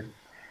problem. But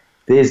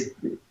there's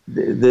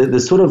the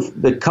sort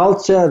of the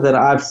culture that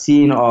I've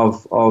seen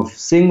of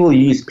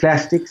single-use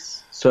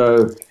plastics.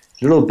 So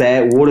little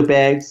water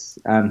bags.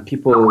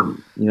 People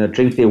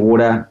drink their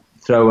water,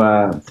 throw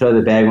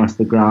the bag onto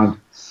the ground.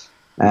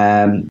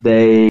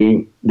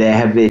 They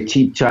have their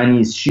cheap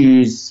Chinese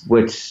shoes,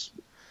 which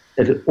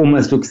it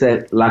almost looks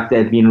like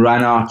they've been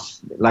run out,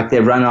 like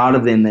they've run out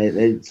of them.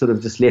 They sort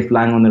of just left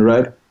lying on the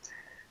road.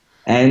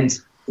 And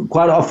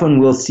quite often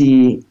we'll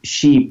see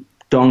sheep,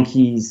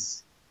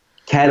 donkeys,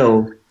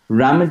 cattle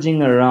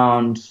rummaging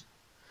around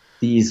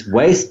these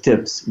waste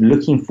tips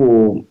looking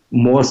for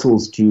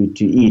morsels to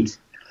eat.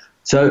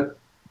 So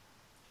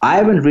I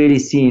haven't really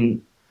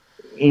seen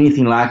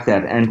anything like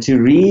that. And to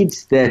read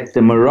that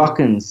the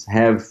Moroccans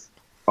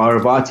are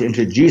about to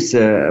introduce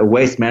a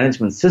waste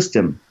management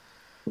system,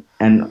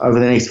 and over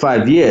the next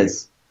 5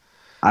 years,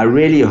 I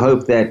really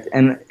hope that,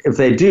 and if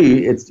they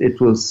do, it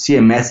will see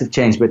a massive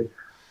change. But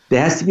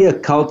there has to be a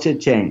culture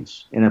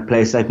change in a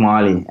place like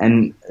Mali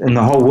and in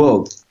the whole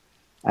world,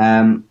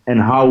 and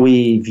how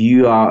we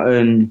view our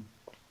own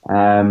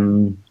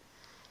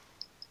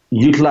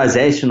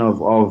utilization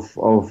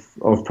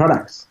of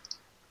products.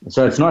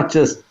 So it's not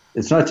just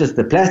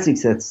the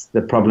plastics that's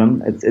the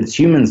problem. It's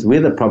humans.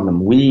 We're the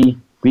problem.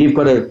 We've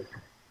got to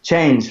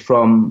change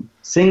from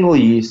single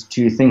use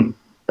to think,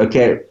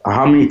 okay,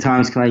 how many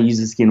times can I use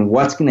this again?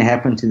 What's going to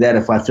happen to that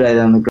if I throw it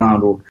on the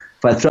ground, or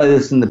if I throw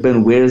this in the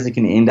bin? Where is it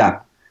going to end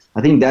up?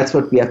 I think that's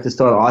what we have to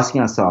start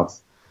asking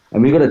ourselves,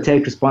 and we've got to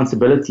take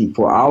responsibility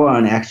for our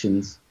own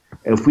actions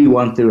if we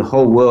want the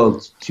whole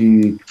world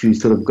to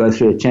sort of go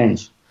through a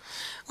change.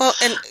 Well,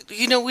 and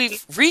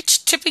we've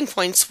reached tipping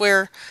points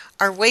where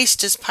our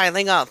waste is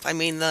piling up. I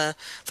mean, the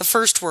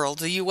first world,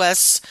 the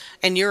U.S.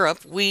 and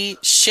Europe, we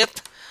ship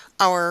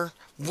our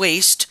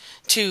waste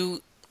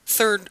to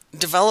third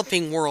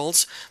developing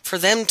worlds for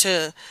them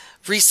to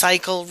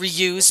recycle,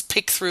 reuse,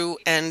 pick through,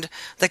 and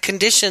the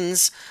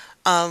conditions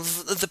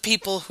of the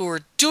people who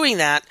are doing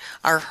that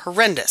are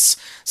horrendous.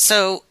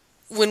 So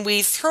when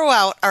we throw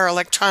out our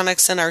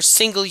electronics and our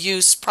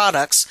single-use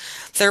products,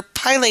 they're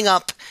piling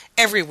up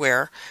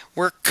everywhere.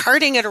 We're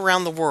carting it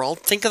around the world.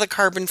 Think of the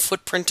carbon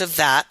footprint of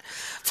that.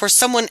 For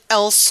someone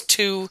else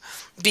to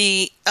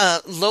be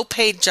a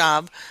low-paid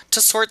job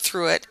to sort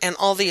through it, and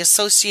all the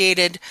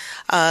associated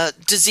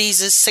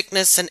diseases,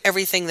 sickness, and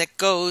everything that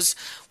goes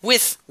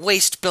with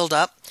waste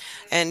buildup.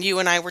 And you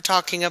and I were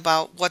talking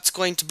about what's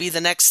going to be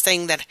the next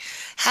thing that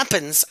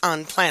happens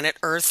on planet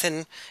Earth,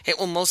 and it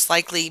will most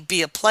likely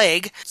be a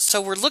plague. So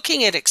we're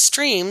looking at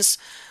extremes,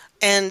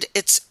 and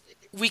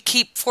we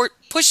keep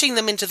pushing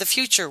them into the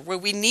future where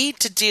we need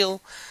to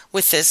deal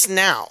with this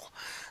now.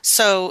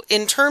 So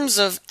in terms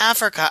of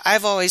Africa,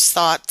 I've always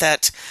thought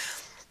that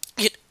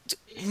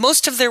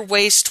most of their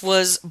waste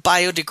was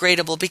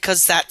biodegradable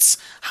because that's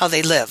how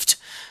they lived.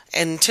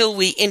 Until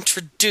we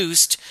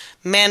introduced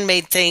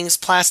man-made things,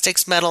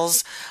 plastics,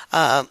 metals,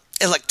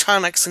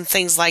 electronics, and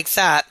things like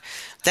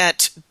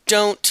that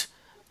don't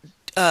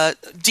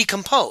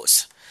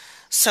decompose.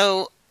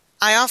 So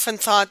I often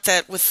thought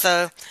that with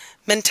the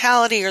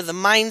mentality or the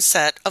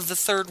mindset of the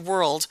third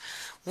world,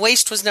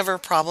 waste was never a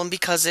problem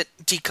because it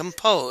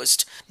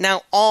decomposed.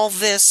 Now all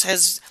this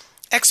has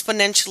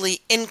exponentially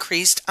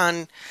increased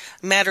on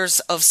matters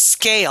of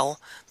scale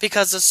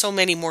because of so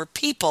many more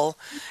people,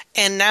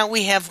 and now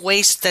we have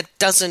waste that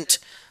doesn't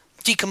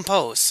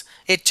decompose.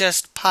 It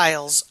just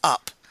piles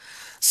up.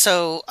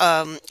 So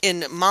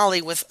in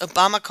Mali with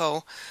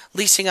Bamako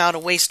leasing out a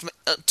waste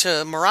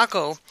to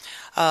Morocco,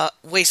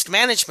 waste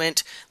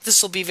management,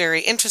 this will be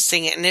very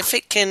interesting. And if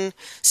it can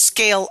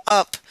scale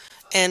up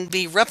and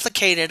be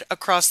replicated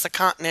across the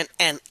continent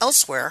and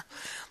elsewhere,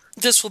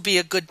 this will be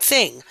a good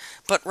thing.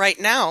 But right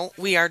now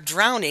we are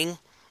drowning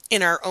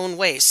in our own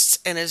wastes.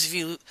 And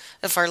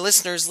if our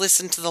listeners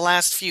listen to the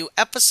last few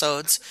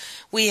episodes,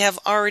 we have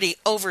already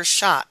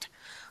overshot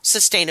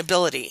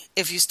sustainability.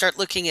 If you start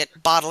looking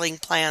at bottling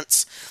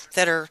plants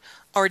that are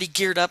already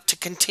geared up to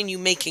continue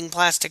making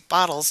plastic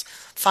bottles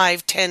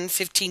 5, 10,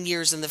 15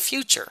 years in the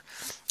future.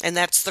 And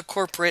that's the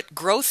corporate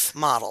growth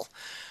model.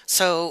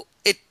 So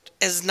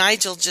as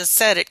Nigel just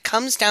said, it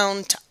comes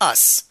down to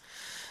us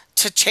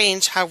to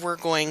change how we're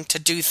going to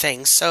do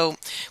things. So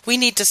we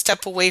need to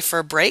step away for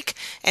a break,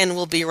 and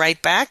we'll be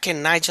right back.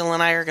 And Nigel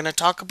and I are going to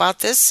talk about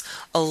this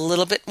a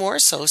little bit more,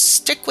 so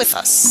stick with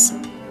us.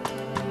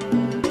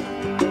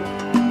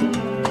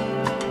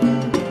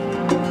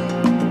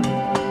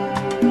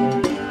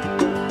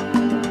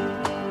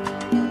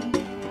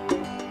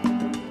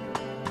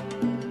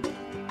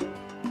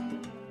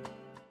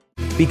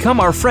 Become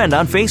our friend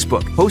on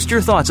Facebook. Post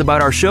your thoughts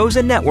about our shows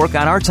and network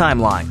on our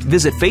timeline.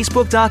 Visit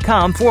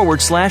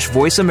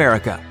facebook.com/Voice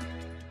America.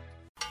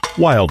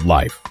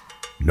 Wildlife.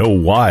 No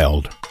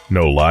wild,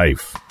 no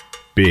life.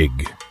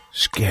 Big,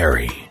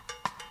 scary,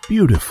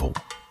 beautiful.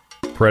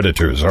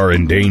 Predators are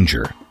in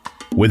danger.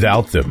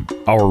 Without them,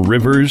 our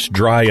rivers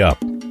dry up.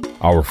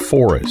 Our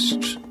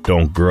forests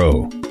don't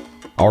grow.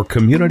 Our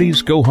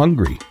communities go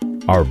hungry.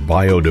 Our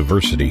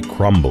biodiversity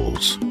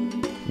crumbles.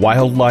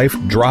 Wildlife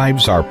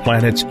drives our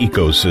planet's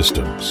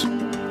ecosystems.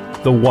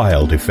 The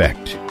Wild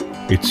Effect.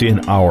 It's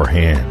in our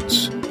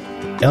hands.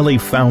 Ellie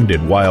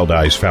founded Wild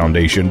Eyes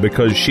Foundation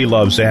because she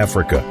loves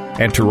Africa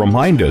and to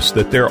remind us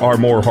that there are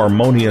more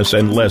harmonious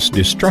and less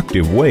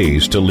destructive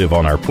ways to live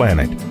on our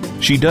planet.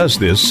 She does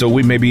this so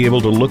we may be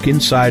able to look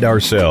inside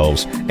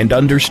ourselves and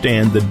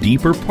understand the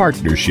deeper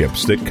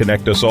partnerships that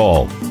connect us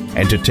all,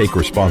 and to take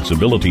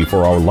responsibility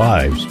for our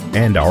lives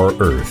and our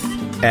Earth.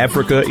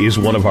 Africa is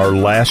one of our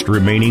last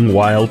remaining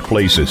wild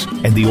places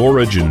and the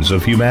origins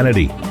of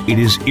humanity. It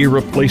is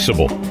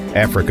irreplaceable.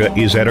 Africa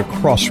is at a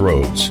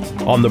crossroads,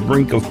 on the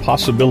brink of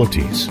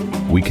possibilities.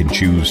 We can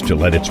choose to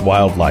let its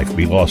wildlife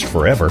be lost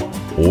forever,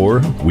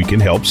 or we can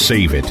help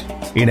save it.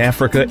 In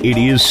Africa, it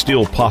is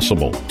still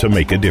possible to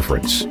make a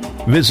difference.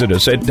 Visit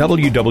us at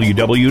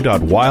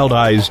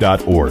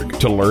www.wildeyes.org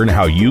to learn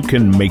how you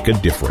can make a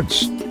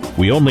difference.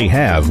 We only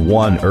have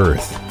one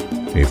Earth.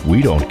 If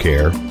we don't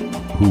care,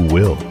 who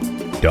will?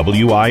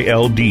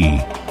 WILDIZE.org.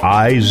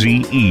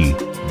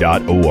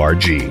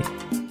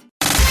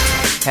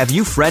 Have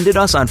you friended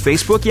us on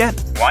Facebook yet?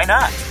 Why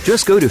not?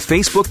 Just go to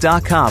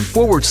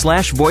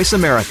facebook.com/Voice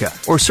America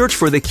or search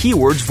for the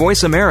keywords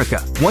Voice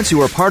America. Once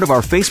you are part of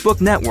our Facebook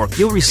network,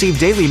 you'll receive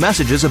daily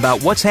messages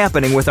about what's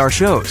happening with our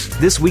shows,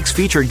 this week's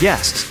featured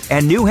guests,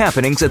 and new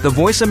happenings at the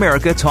Voice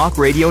America Talk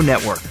Radio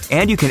Network.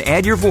 And you can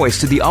add your voice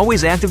to the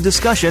always active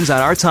discussions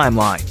on our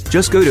timeline.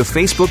 Just go to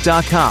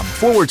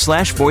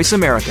facebook.com/Voice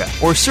America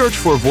or search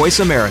for Voice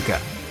America.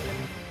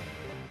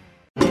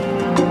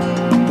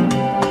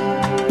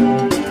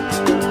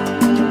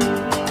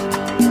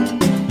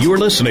 You're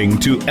listening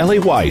to Ellie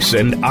Weiss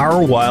and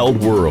Our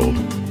Wild World.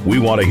 We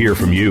want to hear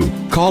from you.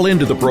 Call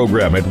into the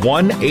program at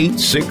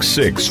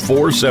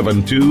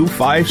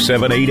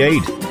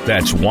 1-866-472-5788.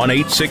 That's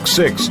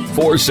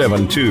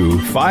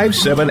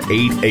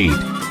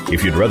 1-866-472-5788.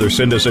 If you'd rather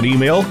send us an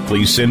email,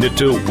 please send it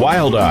to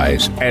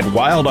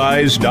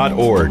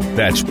wildeyes@wildeyes.org.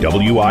 That's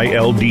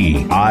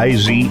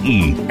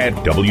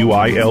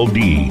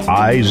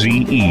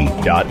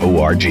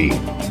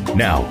WILDIZE@wildIZE.org.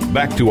 Now,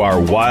 back to Our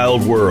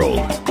Wild World.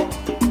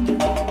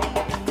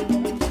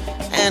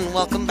 And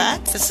welcome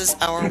back. This is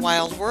Our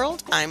Wild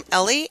World. I'm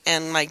Ellie,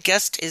 and my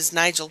guest is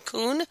Nigel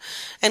Kuhn.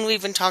 And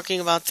we've been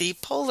talking about the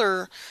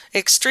polar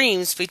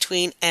extremes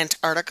between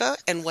Antarctica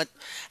and what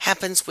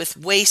happens with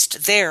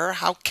waste there,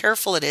 how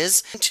careful it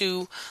is,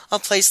 to a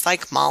place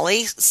like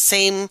Mali.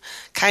 Same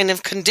kind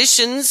of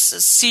conditions,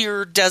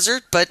 Sahara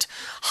Desert, but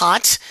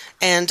hot,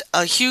 and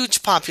a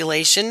huge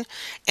population,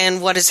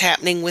 and what is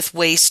happening with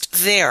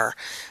waste there.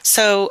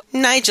 So,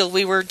 Nigel,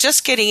 we were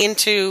just getting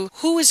into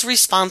who is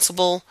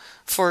responsible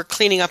for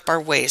cleaning up our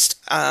waste.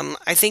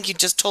 I think you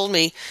just told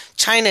me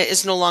China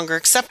is no longer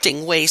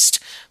accepting waste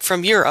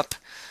from Europe.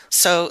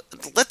 So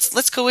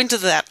let's go into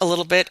that a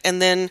little bit and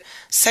then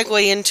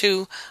segue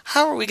into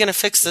how are we going to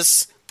fix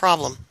this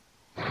problem?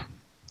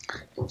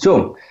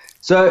 Sure.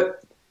 So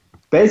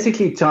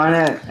basically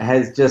China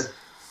has just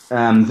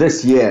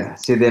this year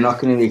said they're not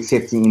going to be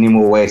accepting any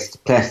more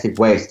waste, plastic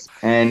waste.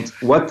 And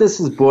what this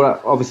has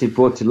obviously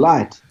brought to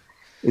light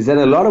is that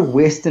a lot of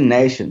Western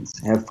nations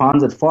have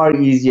found it far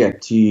easier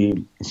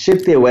to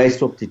ship their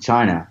waste off to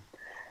China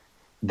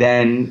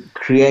than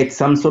create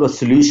some sort of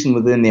solution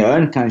within their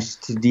own countries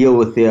to deal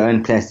with their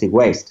own plastic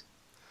waste.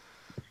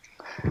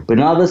 But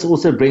now this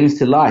also brings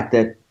to light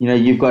that,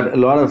 you've got a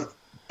lot of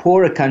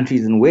poorer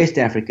countries in West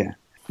Africa,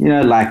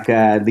 like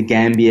the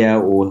Gambia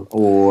or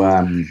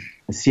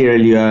Sierra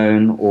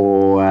Leone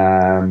or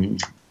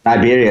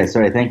Liberia,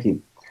 thank you.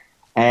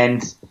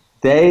 And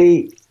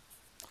they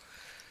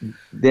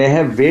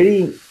have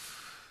very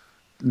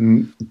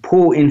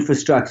poor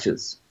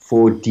infrastructures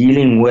for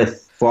dealing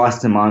with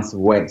vast amounts of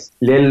waste,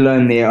 let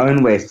alone their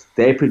own waste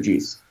they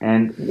produce.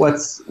 And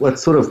what's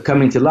sort of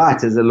coming to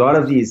light is a lot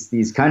of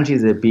these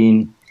countries have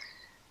been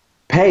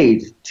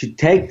paid to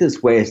take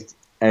this waste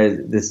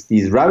as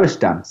these rubbish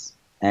dumps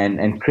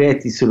and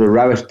create these sort of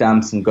rubbish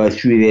dumps and go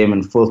through them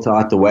and filter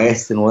out the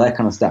waste and all that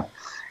kind of stuff.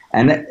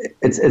 And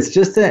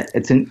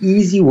it's an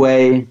easy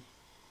way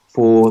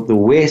for the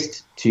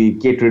West to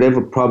get rid of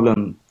a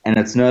problem, and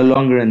it's no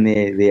longer in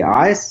their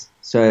eyes.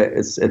 So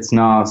it's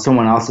now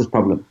someone else's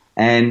problem.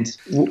 And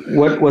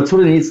what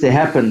sort of needs to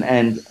happen,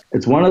 and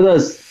it's one of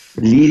those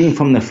leading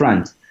from the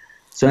front.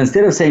 So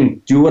instead of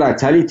saying, do what I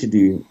tell you to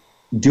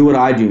do what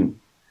I do.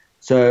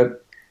 So,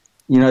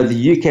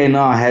 the UK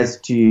now has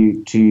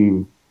to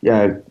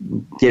get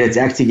its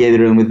act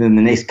together and within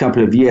the next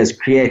couple of years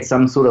create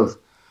some sort of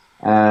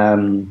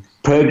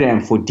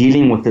program for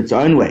dealing with its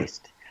own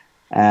waste.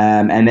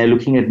 And they're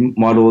looking at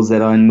models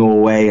that are in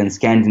Norway and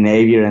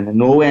Scandinavia, and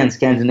Norway and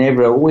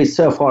Scandinavia are always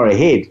so far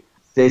ahead.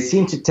 They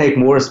seem to take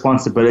more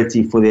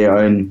responsibility for their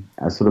own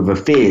sort of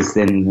affairs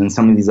than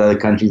some of these other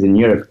countries in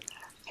Europe.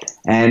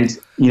 And,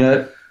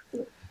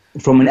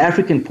 from an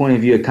African point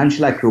of view, a country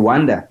like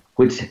Rwanda,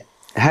 which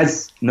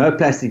has no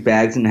plastic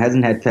bags and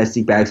hasn't had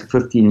plastic bags for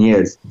 15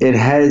 years, it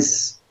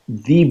has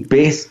the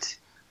best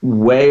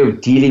way of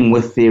dealing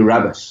with their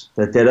rubbish,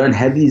 that they don't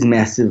have these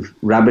massive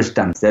rubbish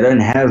dumps. They don't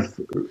have,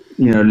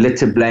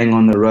 litter blaying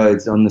on the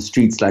roads, on the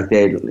streets like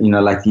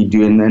like you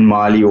do in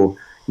Mali or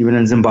even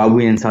in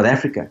Zimbabwe and South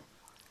Africa.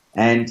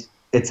 And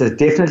it's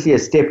definitely a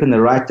step in the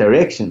right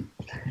direction.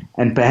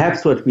 And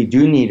perhaps what we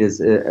do need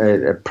is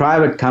a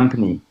private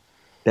company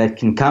that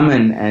can come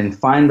in and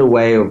find a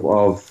way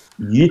of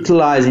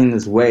utilizing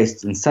this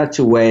waste in such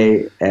a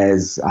way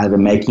as either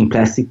making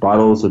plastic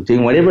bottles or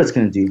doing whatever it's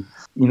going to do.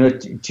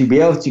 To be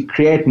able to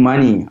create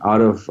money out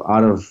of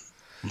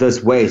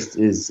this waste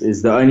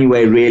is the only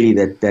way really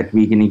that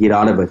we're going to get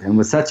out of it. And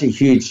with such a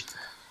huge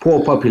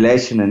poor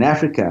population in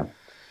Africa,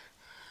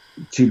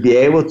 to be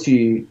able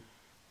to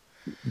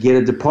get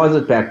a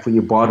deposit back for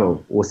your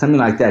bottle or something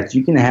like that,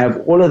 you can have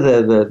all of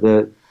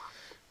the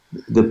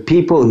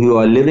people who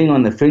are living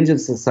on the fringe of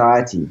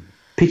society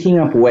picking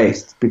up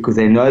waste because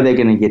they know they're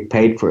going to get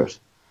paid for it.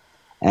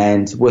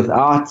 And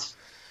without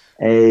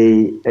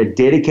a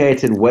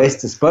dedicated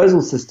waste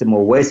disposal system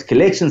or waste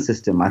collection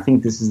system, I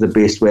think this is the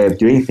best way of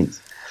doing things.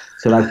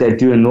 So like they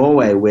do in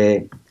Norway,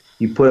 where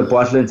you put a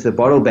bottle into the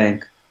bottle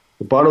bank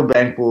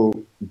will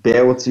be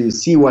able to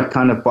see what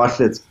kind of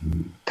bottle it's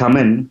come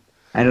in,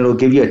 and it'll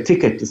give you a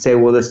ticket to say,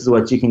 well, this is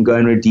what you can go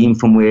and redeem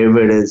from wherever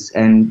it is,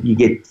 and you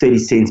get 30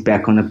 cents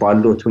back on the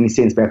bottle or 20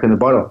 cents back on the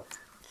bottle.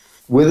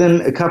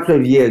 Within a couple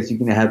of years, you're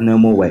going to have no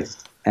more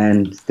waste.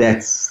 And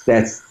that's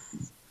the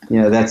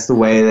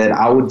way that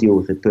I would deal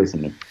with it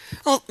personally.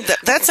 Well,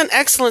 that's an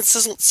excellent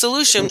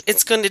solution.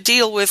 It's going to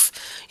deal with,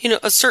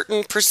 a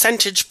certain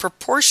percentage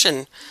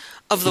proportion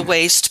of the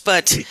waste,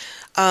 but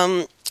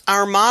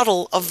our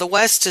model of the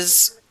West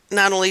is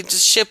not only to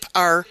ship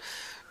our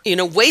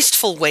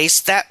wasteful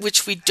waste, that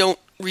which we don't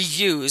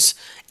reuse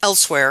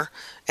elsewhere,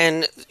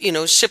 and,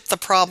 ship the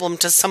problem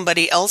to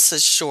somebody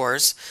else's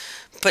shores.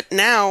 But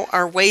now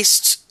our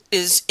waste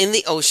is in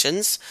the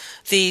oceans.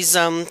 These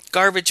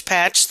garbage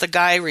patch, the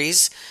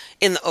gyres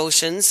in the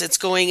oceans, it's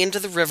going into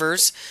the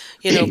rivers.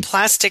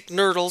 Plastic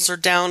nurdles are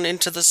down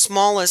into the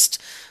smallest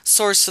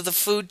source of the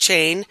food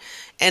chain.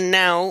 And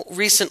now,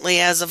 recently,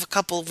 as of a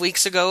couple of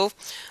weeks ago,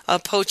 a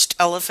poached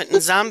elephant in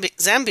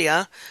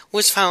Zambia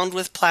was found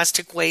with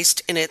plastic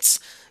waste in its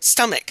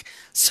stomach.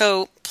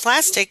 So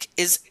plastic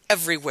is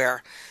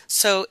everywhere.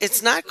 So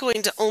it's not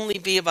going to only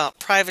be about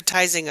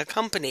privatizing a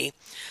company.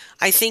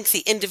 I think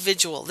the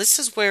individual, this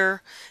is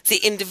where the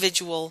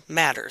individual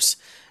matters.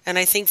 And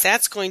I think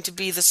that's going to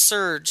be the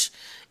surge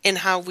in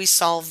how we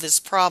solve this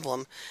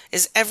problem,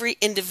 is every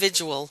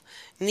individual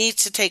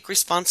needs to take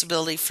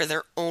responsibility for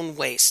their own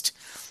waste.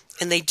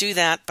 And they do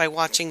that by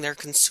watching their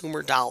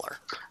consumer dollar.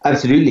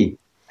 Absolutely.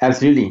 I'll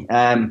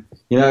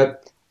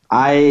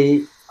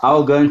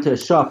go into a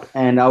shop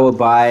and I will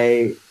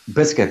buy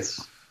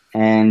biscuits,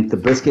 and the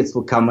biscuits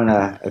will come in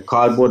a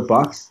cardboard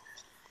box.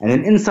 And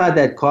then inside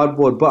that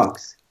cardboard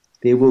box,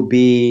 there will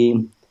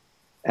be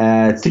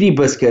 3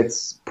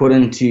 biscuits put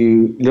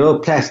into little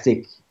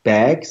plastic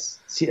bags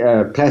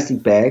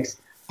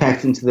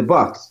packed into the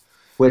box,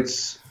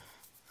 which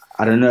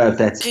I don't know if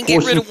that's... You can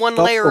get rid of one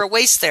layer of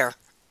waste there.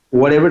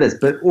 Whatever it is.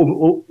 But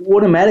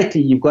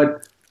automatically you've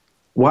got...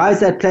 Why is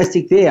that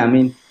plastic there? I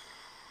mean...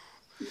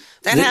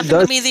 That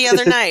happened to me the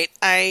other night.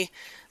 I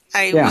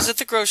was at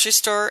the grocery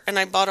store and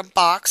I bought a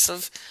box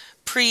of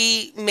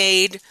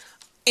pre-made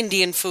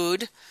Indian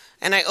food,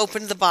 and I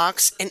opened the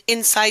box, and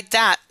inside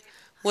that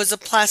was a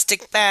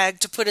plastic bag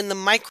to put in the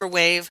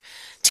microwave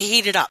to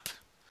heat it up.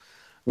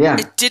 Yeah.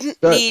 It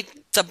didn't need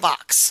the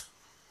box.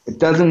 It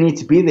doesn't need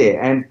to be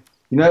there. And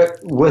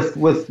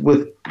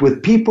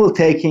with people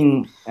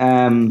taking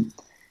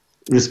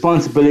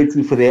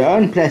responsibility for their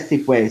own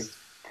plastic waste,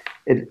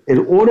 it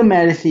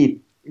automatically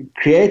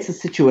creates a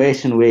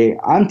situation where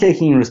I'm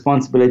taking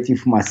responsibility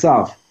for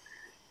myself,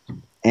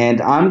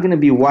 and I'm going to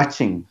be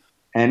watching,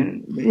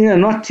 and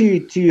not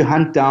to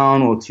hunt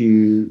down or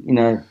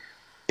to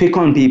pick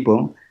on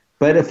people,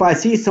 but if I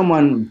see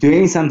someone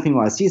doing something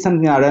or I see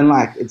something I don't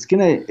like, it's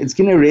gonna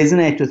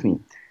resonate with me.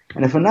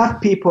 And if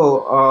enough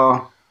people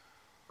are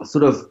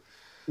sort of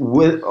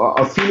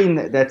are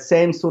feeling that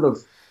same sort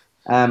of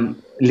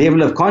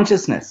level of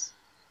consciousness,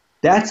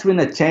 that's when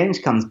a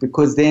change comes,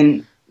 because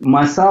then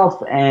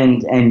myself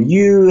and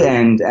you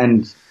and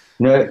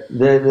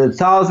the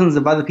thousands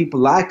of other people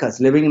like us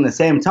living in the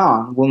same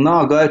town will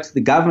now go to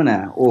the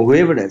governor or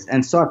whoever it is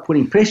and start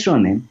putting pressure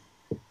on them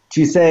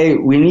to say,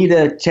 we need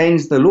to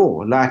change the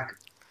law. Like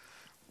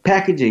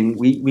packaging,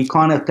 we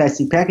can't have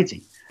plastic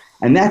packaging.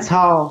 And that's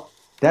how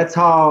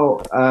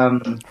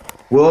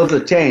worlds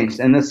are changed.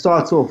 And it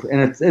starts off,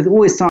 and it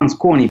always sounds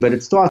corny, but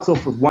it starts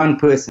off with one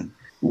person.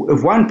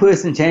 If one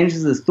person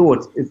changes his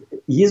thoughts,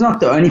 he's not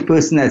the only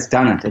person that's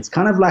done it. It's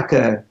kind of like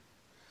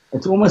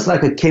it's almost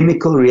like a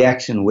chemical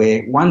reaction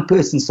where one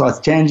person starts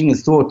changing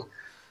his thought,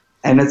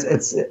 and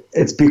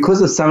it's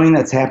because of something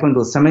that's happened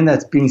or something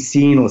that's being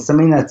seen or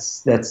something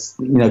that's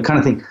kind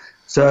of thing.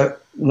 So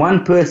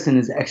one person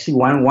is actually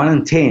one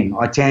in 10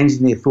 are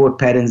changing their thought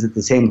patterns at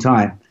the same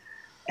time,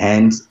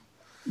 and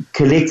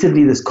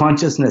collectively this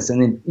consciousness,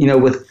 and then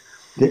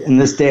in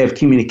this day of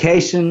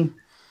communication,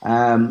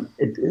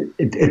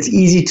 it's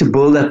easy to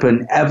build up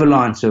an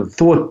avalanche of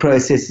thought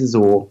processes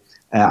or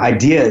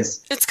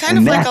ideas. It's kind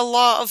of like a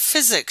law of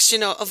physics,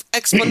 of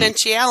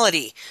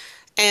exponentiality.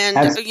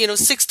 And,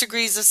 6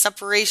 degrees of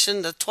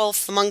separation, the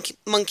 12th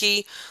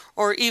monkey,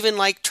 or even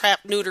like trap,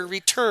 neuter,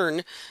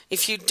 return.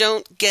 If you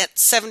don't get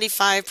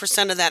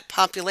 75% of that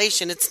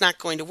population, it's not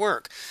going to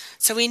work.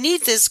 So we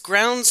need this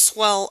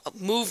groundswell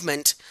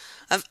movement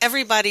of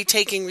everybody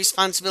taking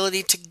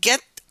responsibility to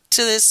get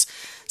to this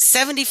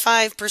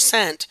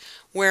 75%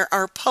 where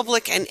our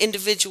public and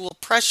individual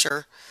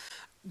pressure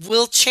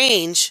will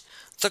change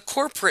the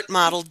corporate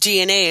model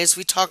DNA, as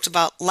we talked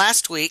about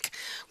last week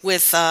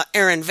with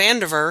Aaron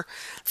Vandiver,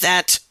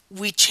 that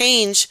we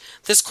change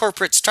this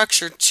corporate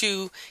structure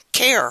to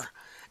care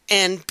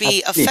and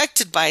be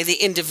affected by the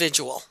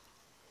individual.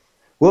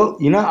 Well,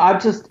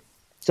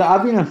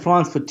 I've been in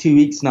France for 2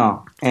 weeks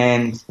now,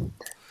 and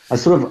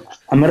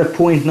I'm at a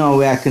point now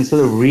where I can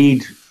sort of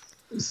read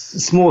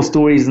small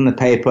stories in the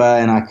paper,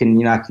 and I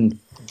can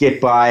get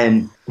by.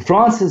 And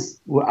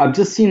I've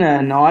just seen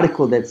an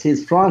article that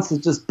says France has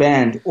just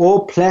banned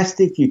all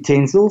plastic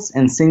utensils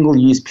and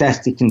single-use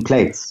plastic and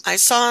plates. I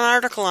saw an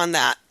article on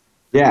that.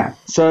 Yeah.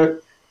 So,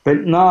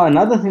 but now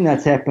another thing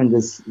that's happened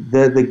is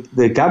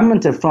the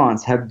government of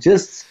France have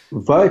just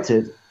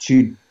voted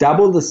to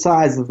double the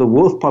size of the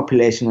wolf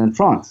population in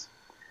France.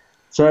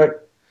 So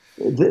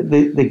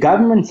the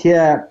government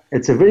here,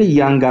 it's a very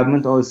young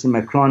government. Obviously,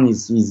 Macron,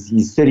 he's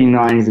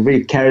 39. He's a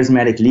very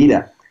charismatic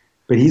leader.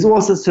 But he's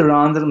also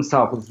surrounded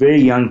himself with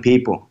very young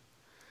people.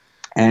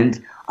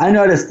 And I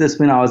noticed this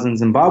when I was in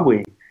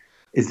Zimbabwe,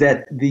 is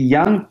that the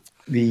young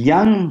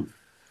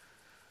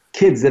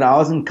kids that I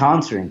was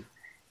encountering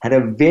had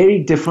a very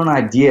different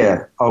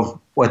idea of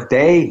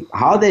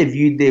how they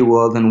viewed their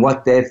world and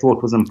what they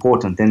thought was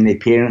important than their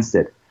parents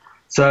did.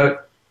 So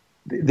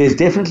there's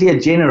definitely a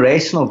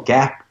generational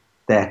gap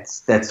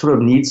that sort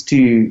of needs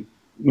to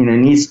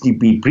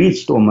be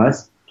breached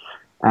almost.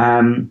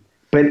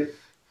 But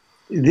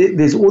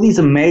there's all these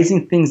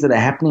amazing things that are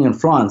happening in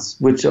France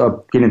which are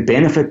going to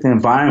benefit the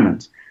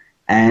environment.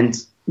 And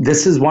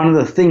this is one of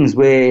the things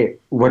where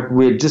what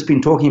we've just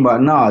been talking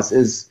about now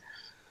is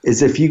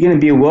if you're going to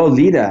be a world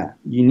leader,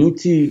 you need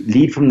to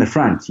lead from the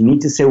front. You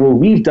need to say, well,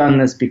 we've done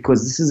this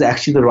because this is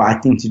actually the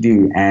right thing to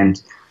do.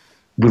 And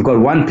we've got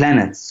one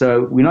planet.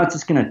 So we're not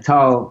just going to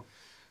tell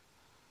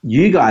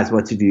you guys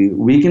what to do.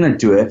 We're going to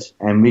do it,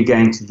 and we're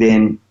going to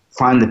then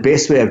find the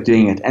best way of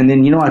doing it. And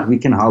then, you know what, we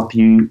can help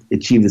you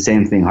achieve the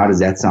same thing. How does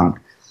that sound?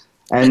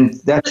 And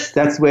that's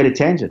the way to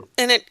change it.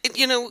 And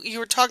you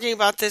were talking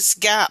about this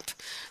gap,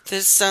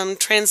 this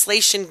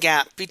translation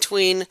gap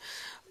between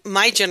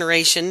my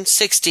generation,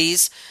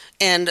 60s,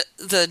 and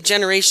the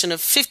generation of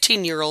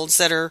 15-year-olds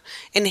that are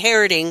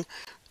inheriting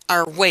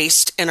our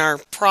waste and our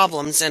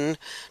problems and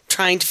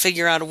trying to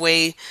figure out a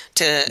way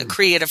to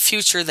create a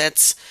future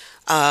that's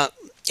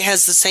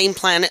has the same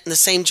planet and the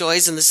same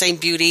joys and the same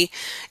beauty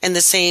and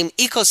the same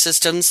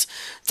ecosystems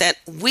that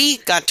we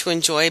got to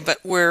enjoy, but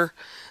we're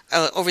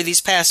over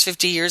these past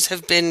 50 years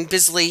have been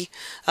busily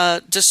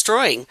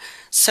destroying.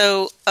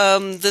 So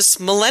this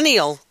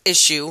millennial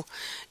issue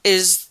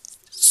is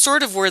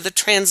sort of where the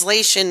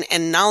translation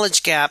and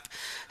knowledge gap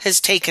has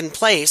taken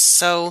place.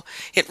 So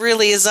it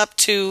really is up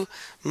to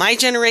my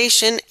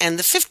generation and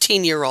the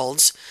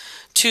 15-year-olds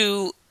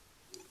to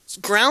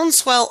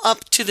groundswell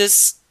up to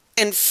this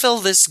and fill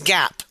this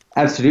gap.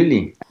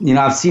 Absolutely.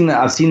 I've seen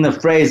the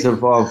phrase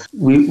of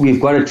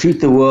we've got to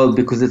treat the world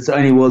because it's the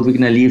only world we're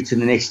going to leave to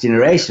the next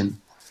generation.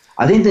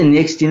 I think the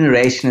next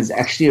generation has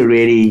actually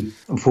already,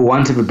 for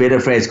want of a better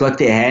phrase, got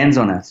their hands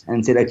on it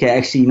and said, okay,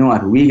 actually, you know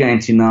what, we're going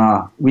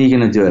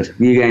to do it.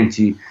 We're going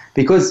to,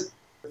 because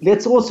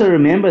let's also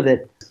remember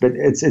that, but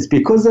it's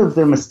because of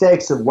the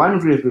mistakes of one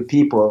group of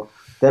people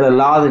that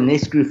allow the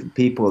next group of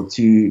people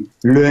to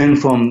learn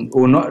from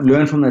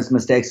those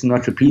mistakes and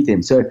not repeat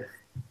them. So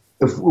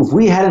if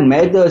we hadn't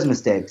made those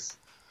mistakes,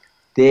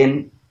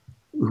 then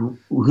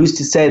who's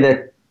to say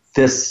that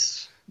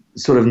this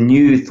sort of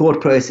new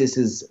thought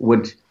processes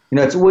would,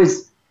 it's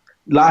always,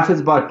 life is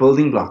about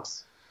building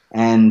blocks.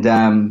 And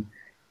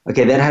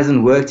okay, that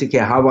hasn't worked. Okay,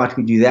 how about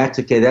we do that?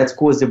 Okay, that's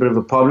caused a bit of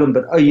a problem,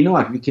 but you know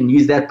what? We can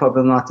use that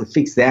problem now to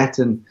fix that,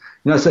 and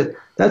so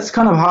that's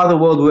kind of how the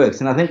world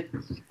works. And I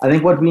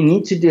think what we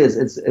need to do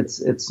is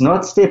it's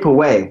not step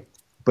away,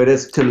 but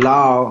it's to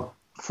allow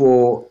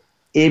for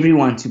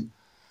everyone to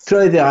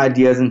throw their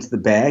ideas into the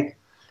bag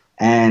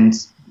and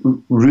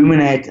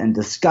ruminate and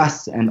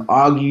discuss and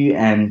argue,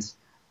 and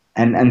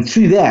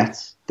through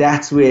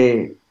that's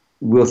where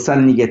we'll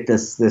suddenly get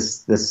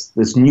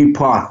this new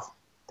path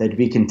that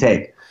we can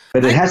take.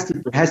 But it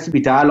has to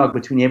be dialogue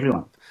between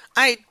everyone.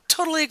 I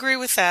totally agree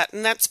with that,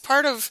 and that's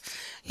part of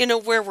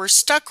where we're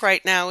stuck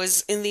right now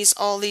is in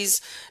all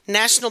these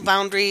national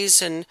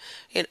boundaries, and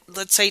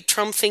let's say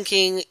Trump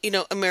thinking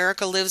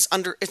America lives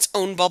under its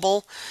own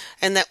bubble,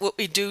 and that what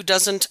we do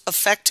doesn't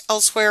affect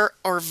elsewhere,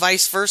 or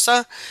vice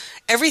versa.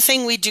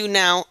 Everything we do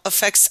now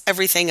affects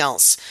everything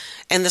else,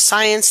 and the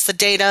science, the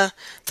data,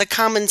 the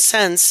common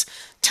sense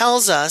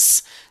tells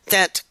us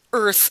that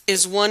Earth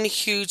is one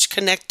huge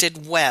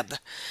connected web,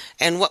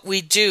 and what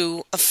we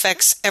do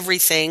affects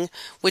everything,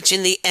 which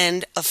in the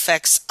end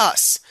affects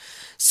us.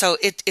 So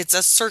it's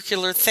a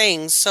circular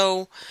thing.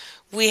 So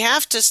we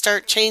have to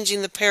start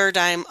changing the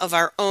paradigm of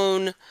our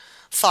own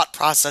thought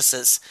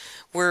processes.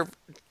 We're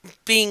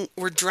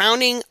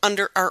drowning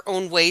under our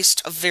own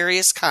waste of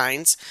various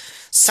kinds.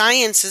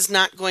 Science is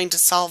not going to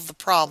solve the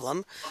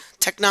problem.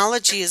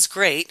 Technology is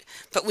great,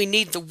 but we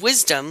need the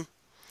wisdom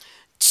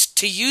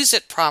to use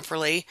it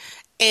properly.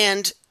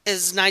 And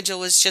as Nigel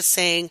was just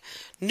saying,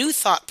 new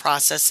thought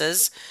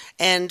processes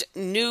and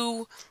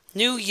new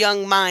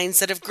young minds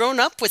that have grown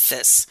up with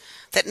this,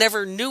 that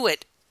never knew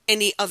it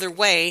any other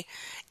way,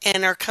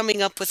 and are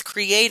coming up with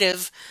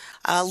creative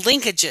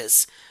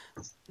linkages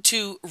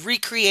to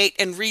recreate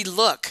and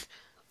relook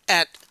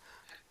at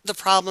the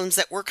problems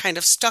that we're kind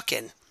of stuck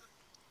in.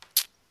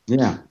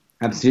 Yeah,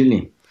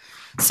 absolutely.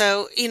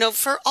 So,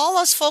 for all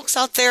us folks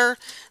out there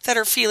that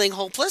are feeling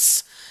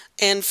hopeless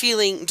and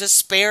feeling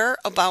despair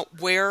about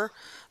where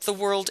the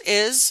world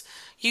is,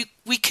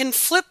 we can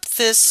flip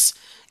this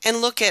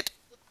and look at,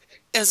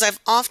 as I've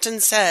often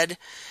said,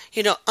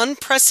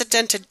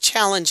 unprecedented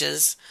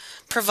challenges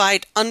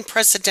provide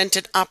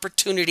unprecedented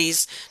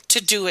opportunities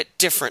to do it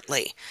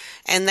differently.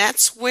 And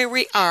that's where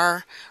we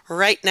are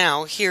right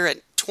now here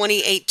at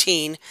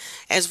 2018,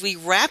 as we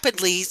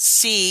rapidly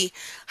see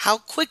how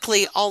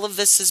quickly all of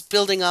this is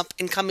building up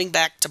and coming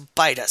back to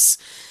bite us.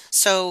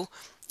 So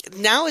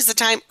now is the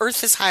time.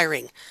 Earth is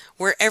hiring.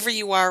 Wherever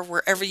you are,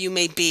 wherever you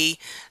may be,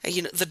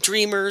 the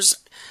dreamers,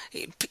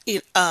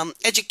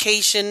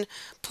 education,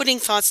 putting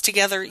thoughts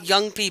together,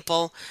 young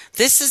people,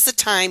 this is the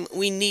time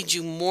we need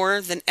you more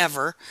than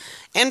ever.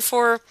 And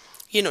for,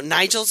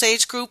 Nigel's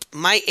age group,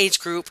 my age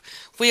group,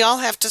 we all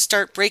have to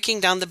start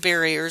breaking down the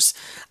barriers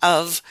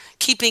of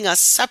keeping us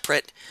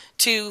separate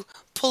to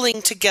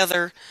pulling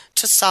together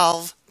to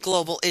solve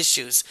global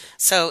issues.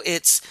 So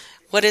it's,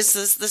 what is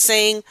the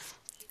saying?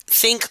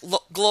 Think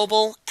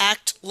global,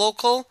 act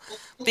local,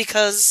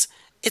 because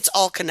it's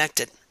all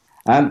connected.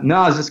 No,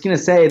 I was just going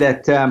to say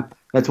that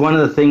that's one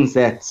of the things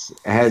that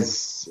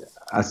has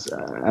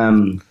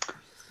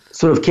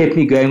sort of kept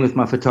me going with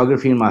my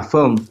photography and my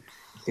film,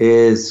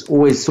 is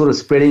always sort of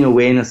spreading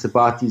awareness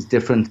about these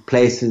different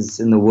places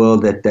in the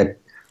world that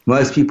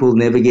most people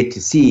never get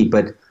to see,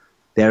 but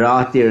they're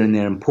out there and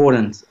they're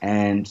important,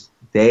 and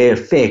they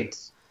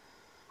affect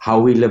how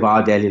we live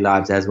our daily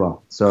lives as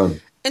well. So.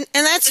 And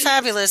that's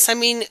fabulous. I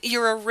mean,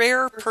 you're a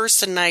rare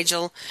person,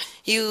 Nigel.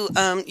 You,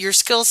 your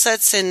skill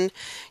sets and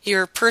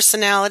your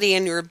personality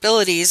and your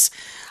abilities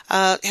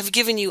have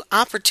given you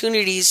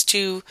opportunities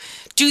to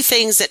do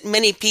things that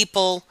many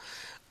people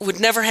would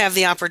never have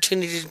the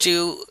opportunity to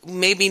do,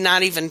 maybe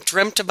not even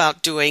dreamt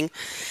about doing.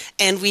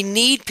 And we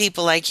need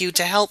people like you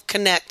to help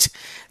connect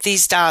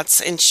these dots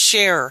and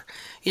share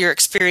your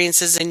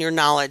experiences and your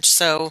knowledge.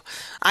 So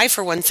I,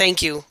 for one,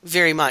 thank you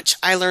very much.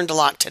 I learned a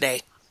lot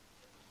today.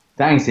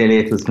 Thanks,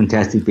 Elliot. It was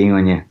fantastic being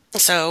on you.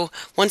 So,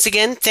 once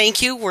again,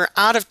 thank you. We're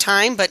out of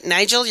time, but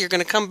Nigel, you're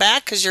going to come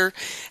back because you're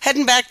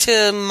heading back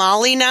to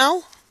Mali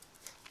now?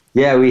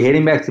 Yeah, we're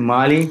heading back to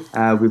Mali.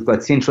 We've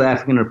got Central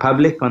African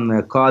Republic on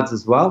the cards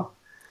as well.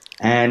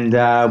 And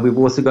we've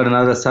also got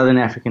another Southern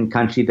African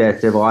country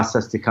that they've asked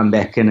us to come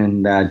back in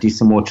and do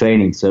some more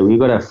training. So we've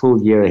got a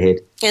full year ahead.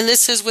 And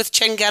this is with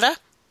Chengeta?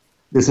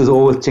 This is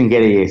all with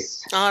Chengeta,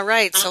 yes. All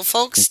right. So,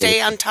 folks, stay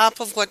on top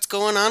of what's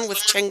going on with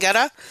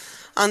Chengeta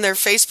on their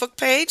Facebook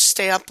page.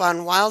 Stay up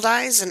on Wild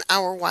Eyes and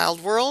Our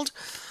Wild World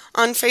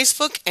on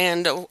Facebook,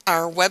 and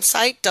our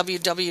website,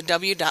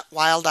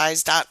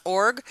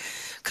 www.wildeyes.org,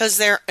 because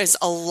there is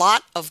a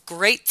lot of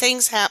great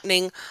things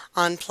happening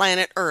on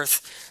planet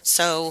Earth.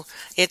 So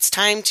it's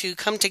time to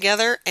come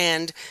together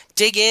and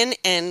dig in,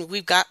 and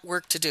we've got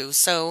work to do.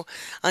 So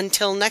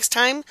until next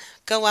time,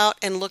 go out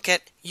and look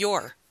at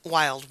your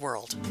wild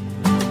world.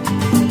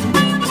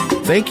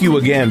 Thank you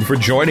again for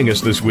joining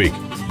us this week.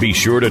 Be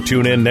sure to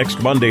tune in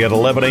next Monday at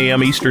 11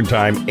 a.m. Eastern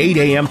Time, 8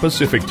 a.m.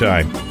 Pacific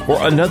Time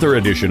for another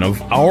edition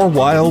of Our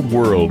Wild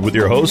World with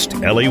your host,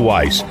 Ellie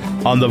Weiss,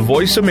 on the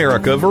Voice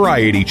America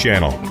Variety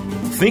Channel.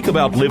 Think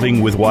about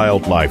living with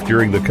wildlife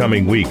during the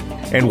coming week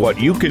and what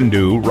you can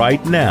do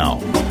right now.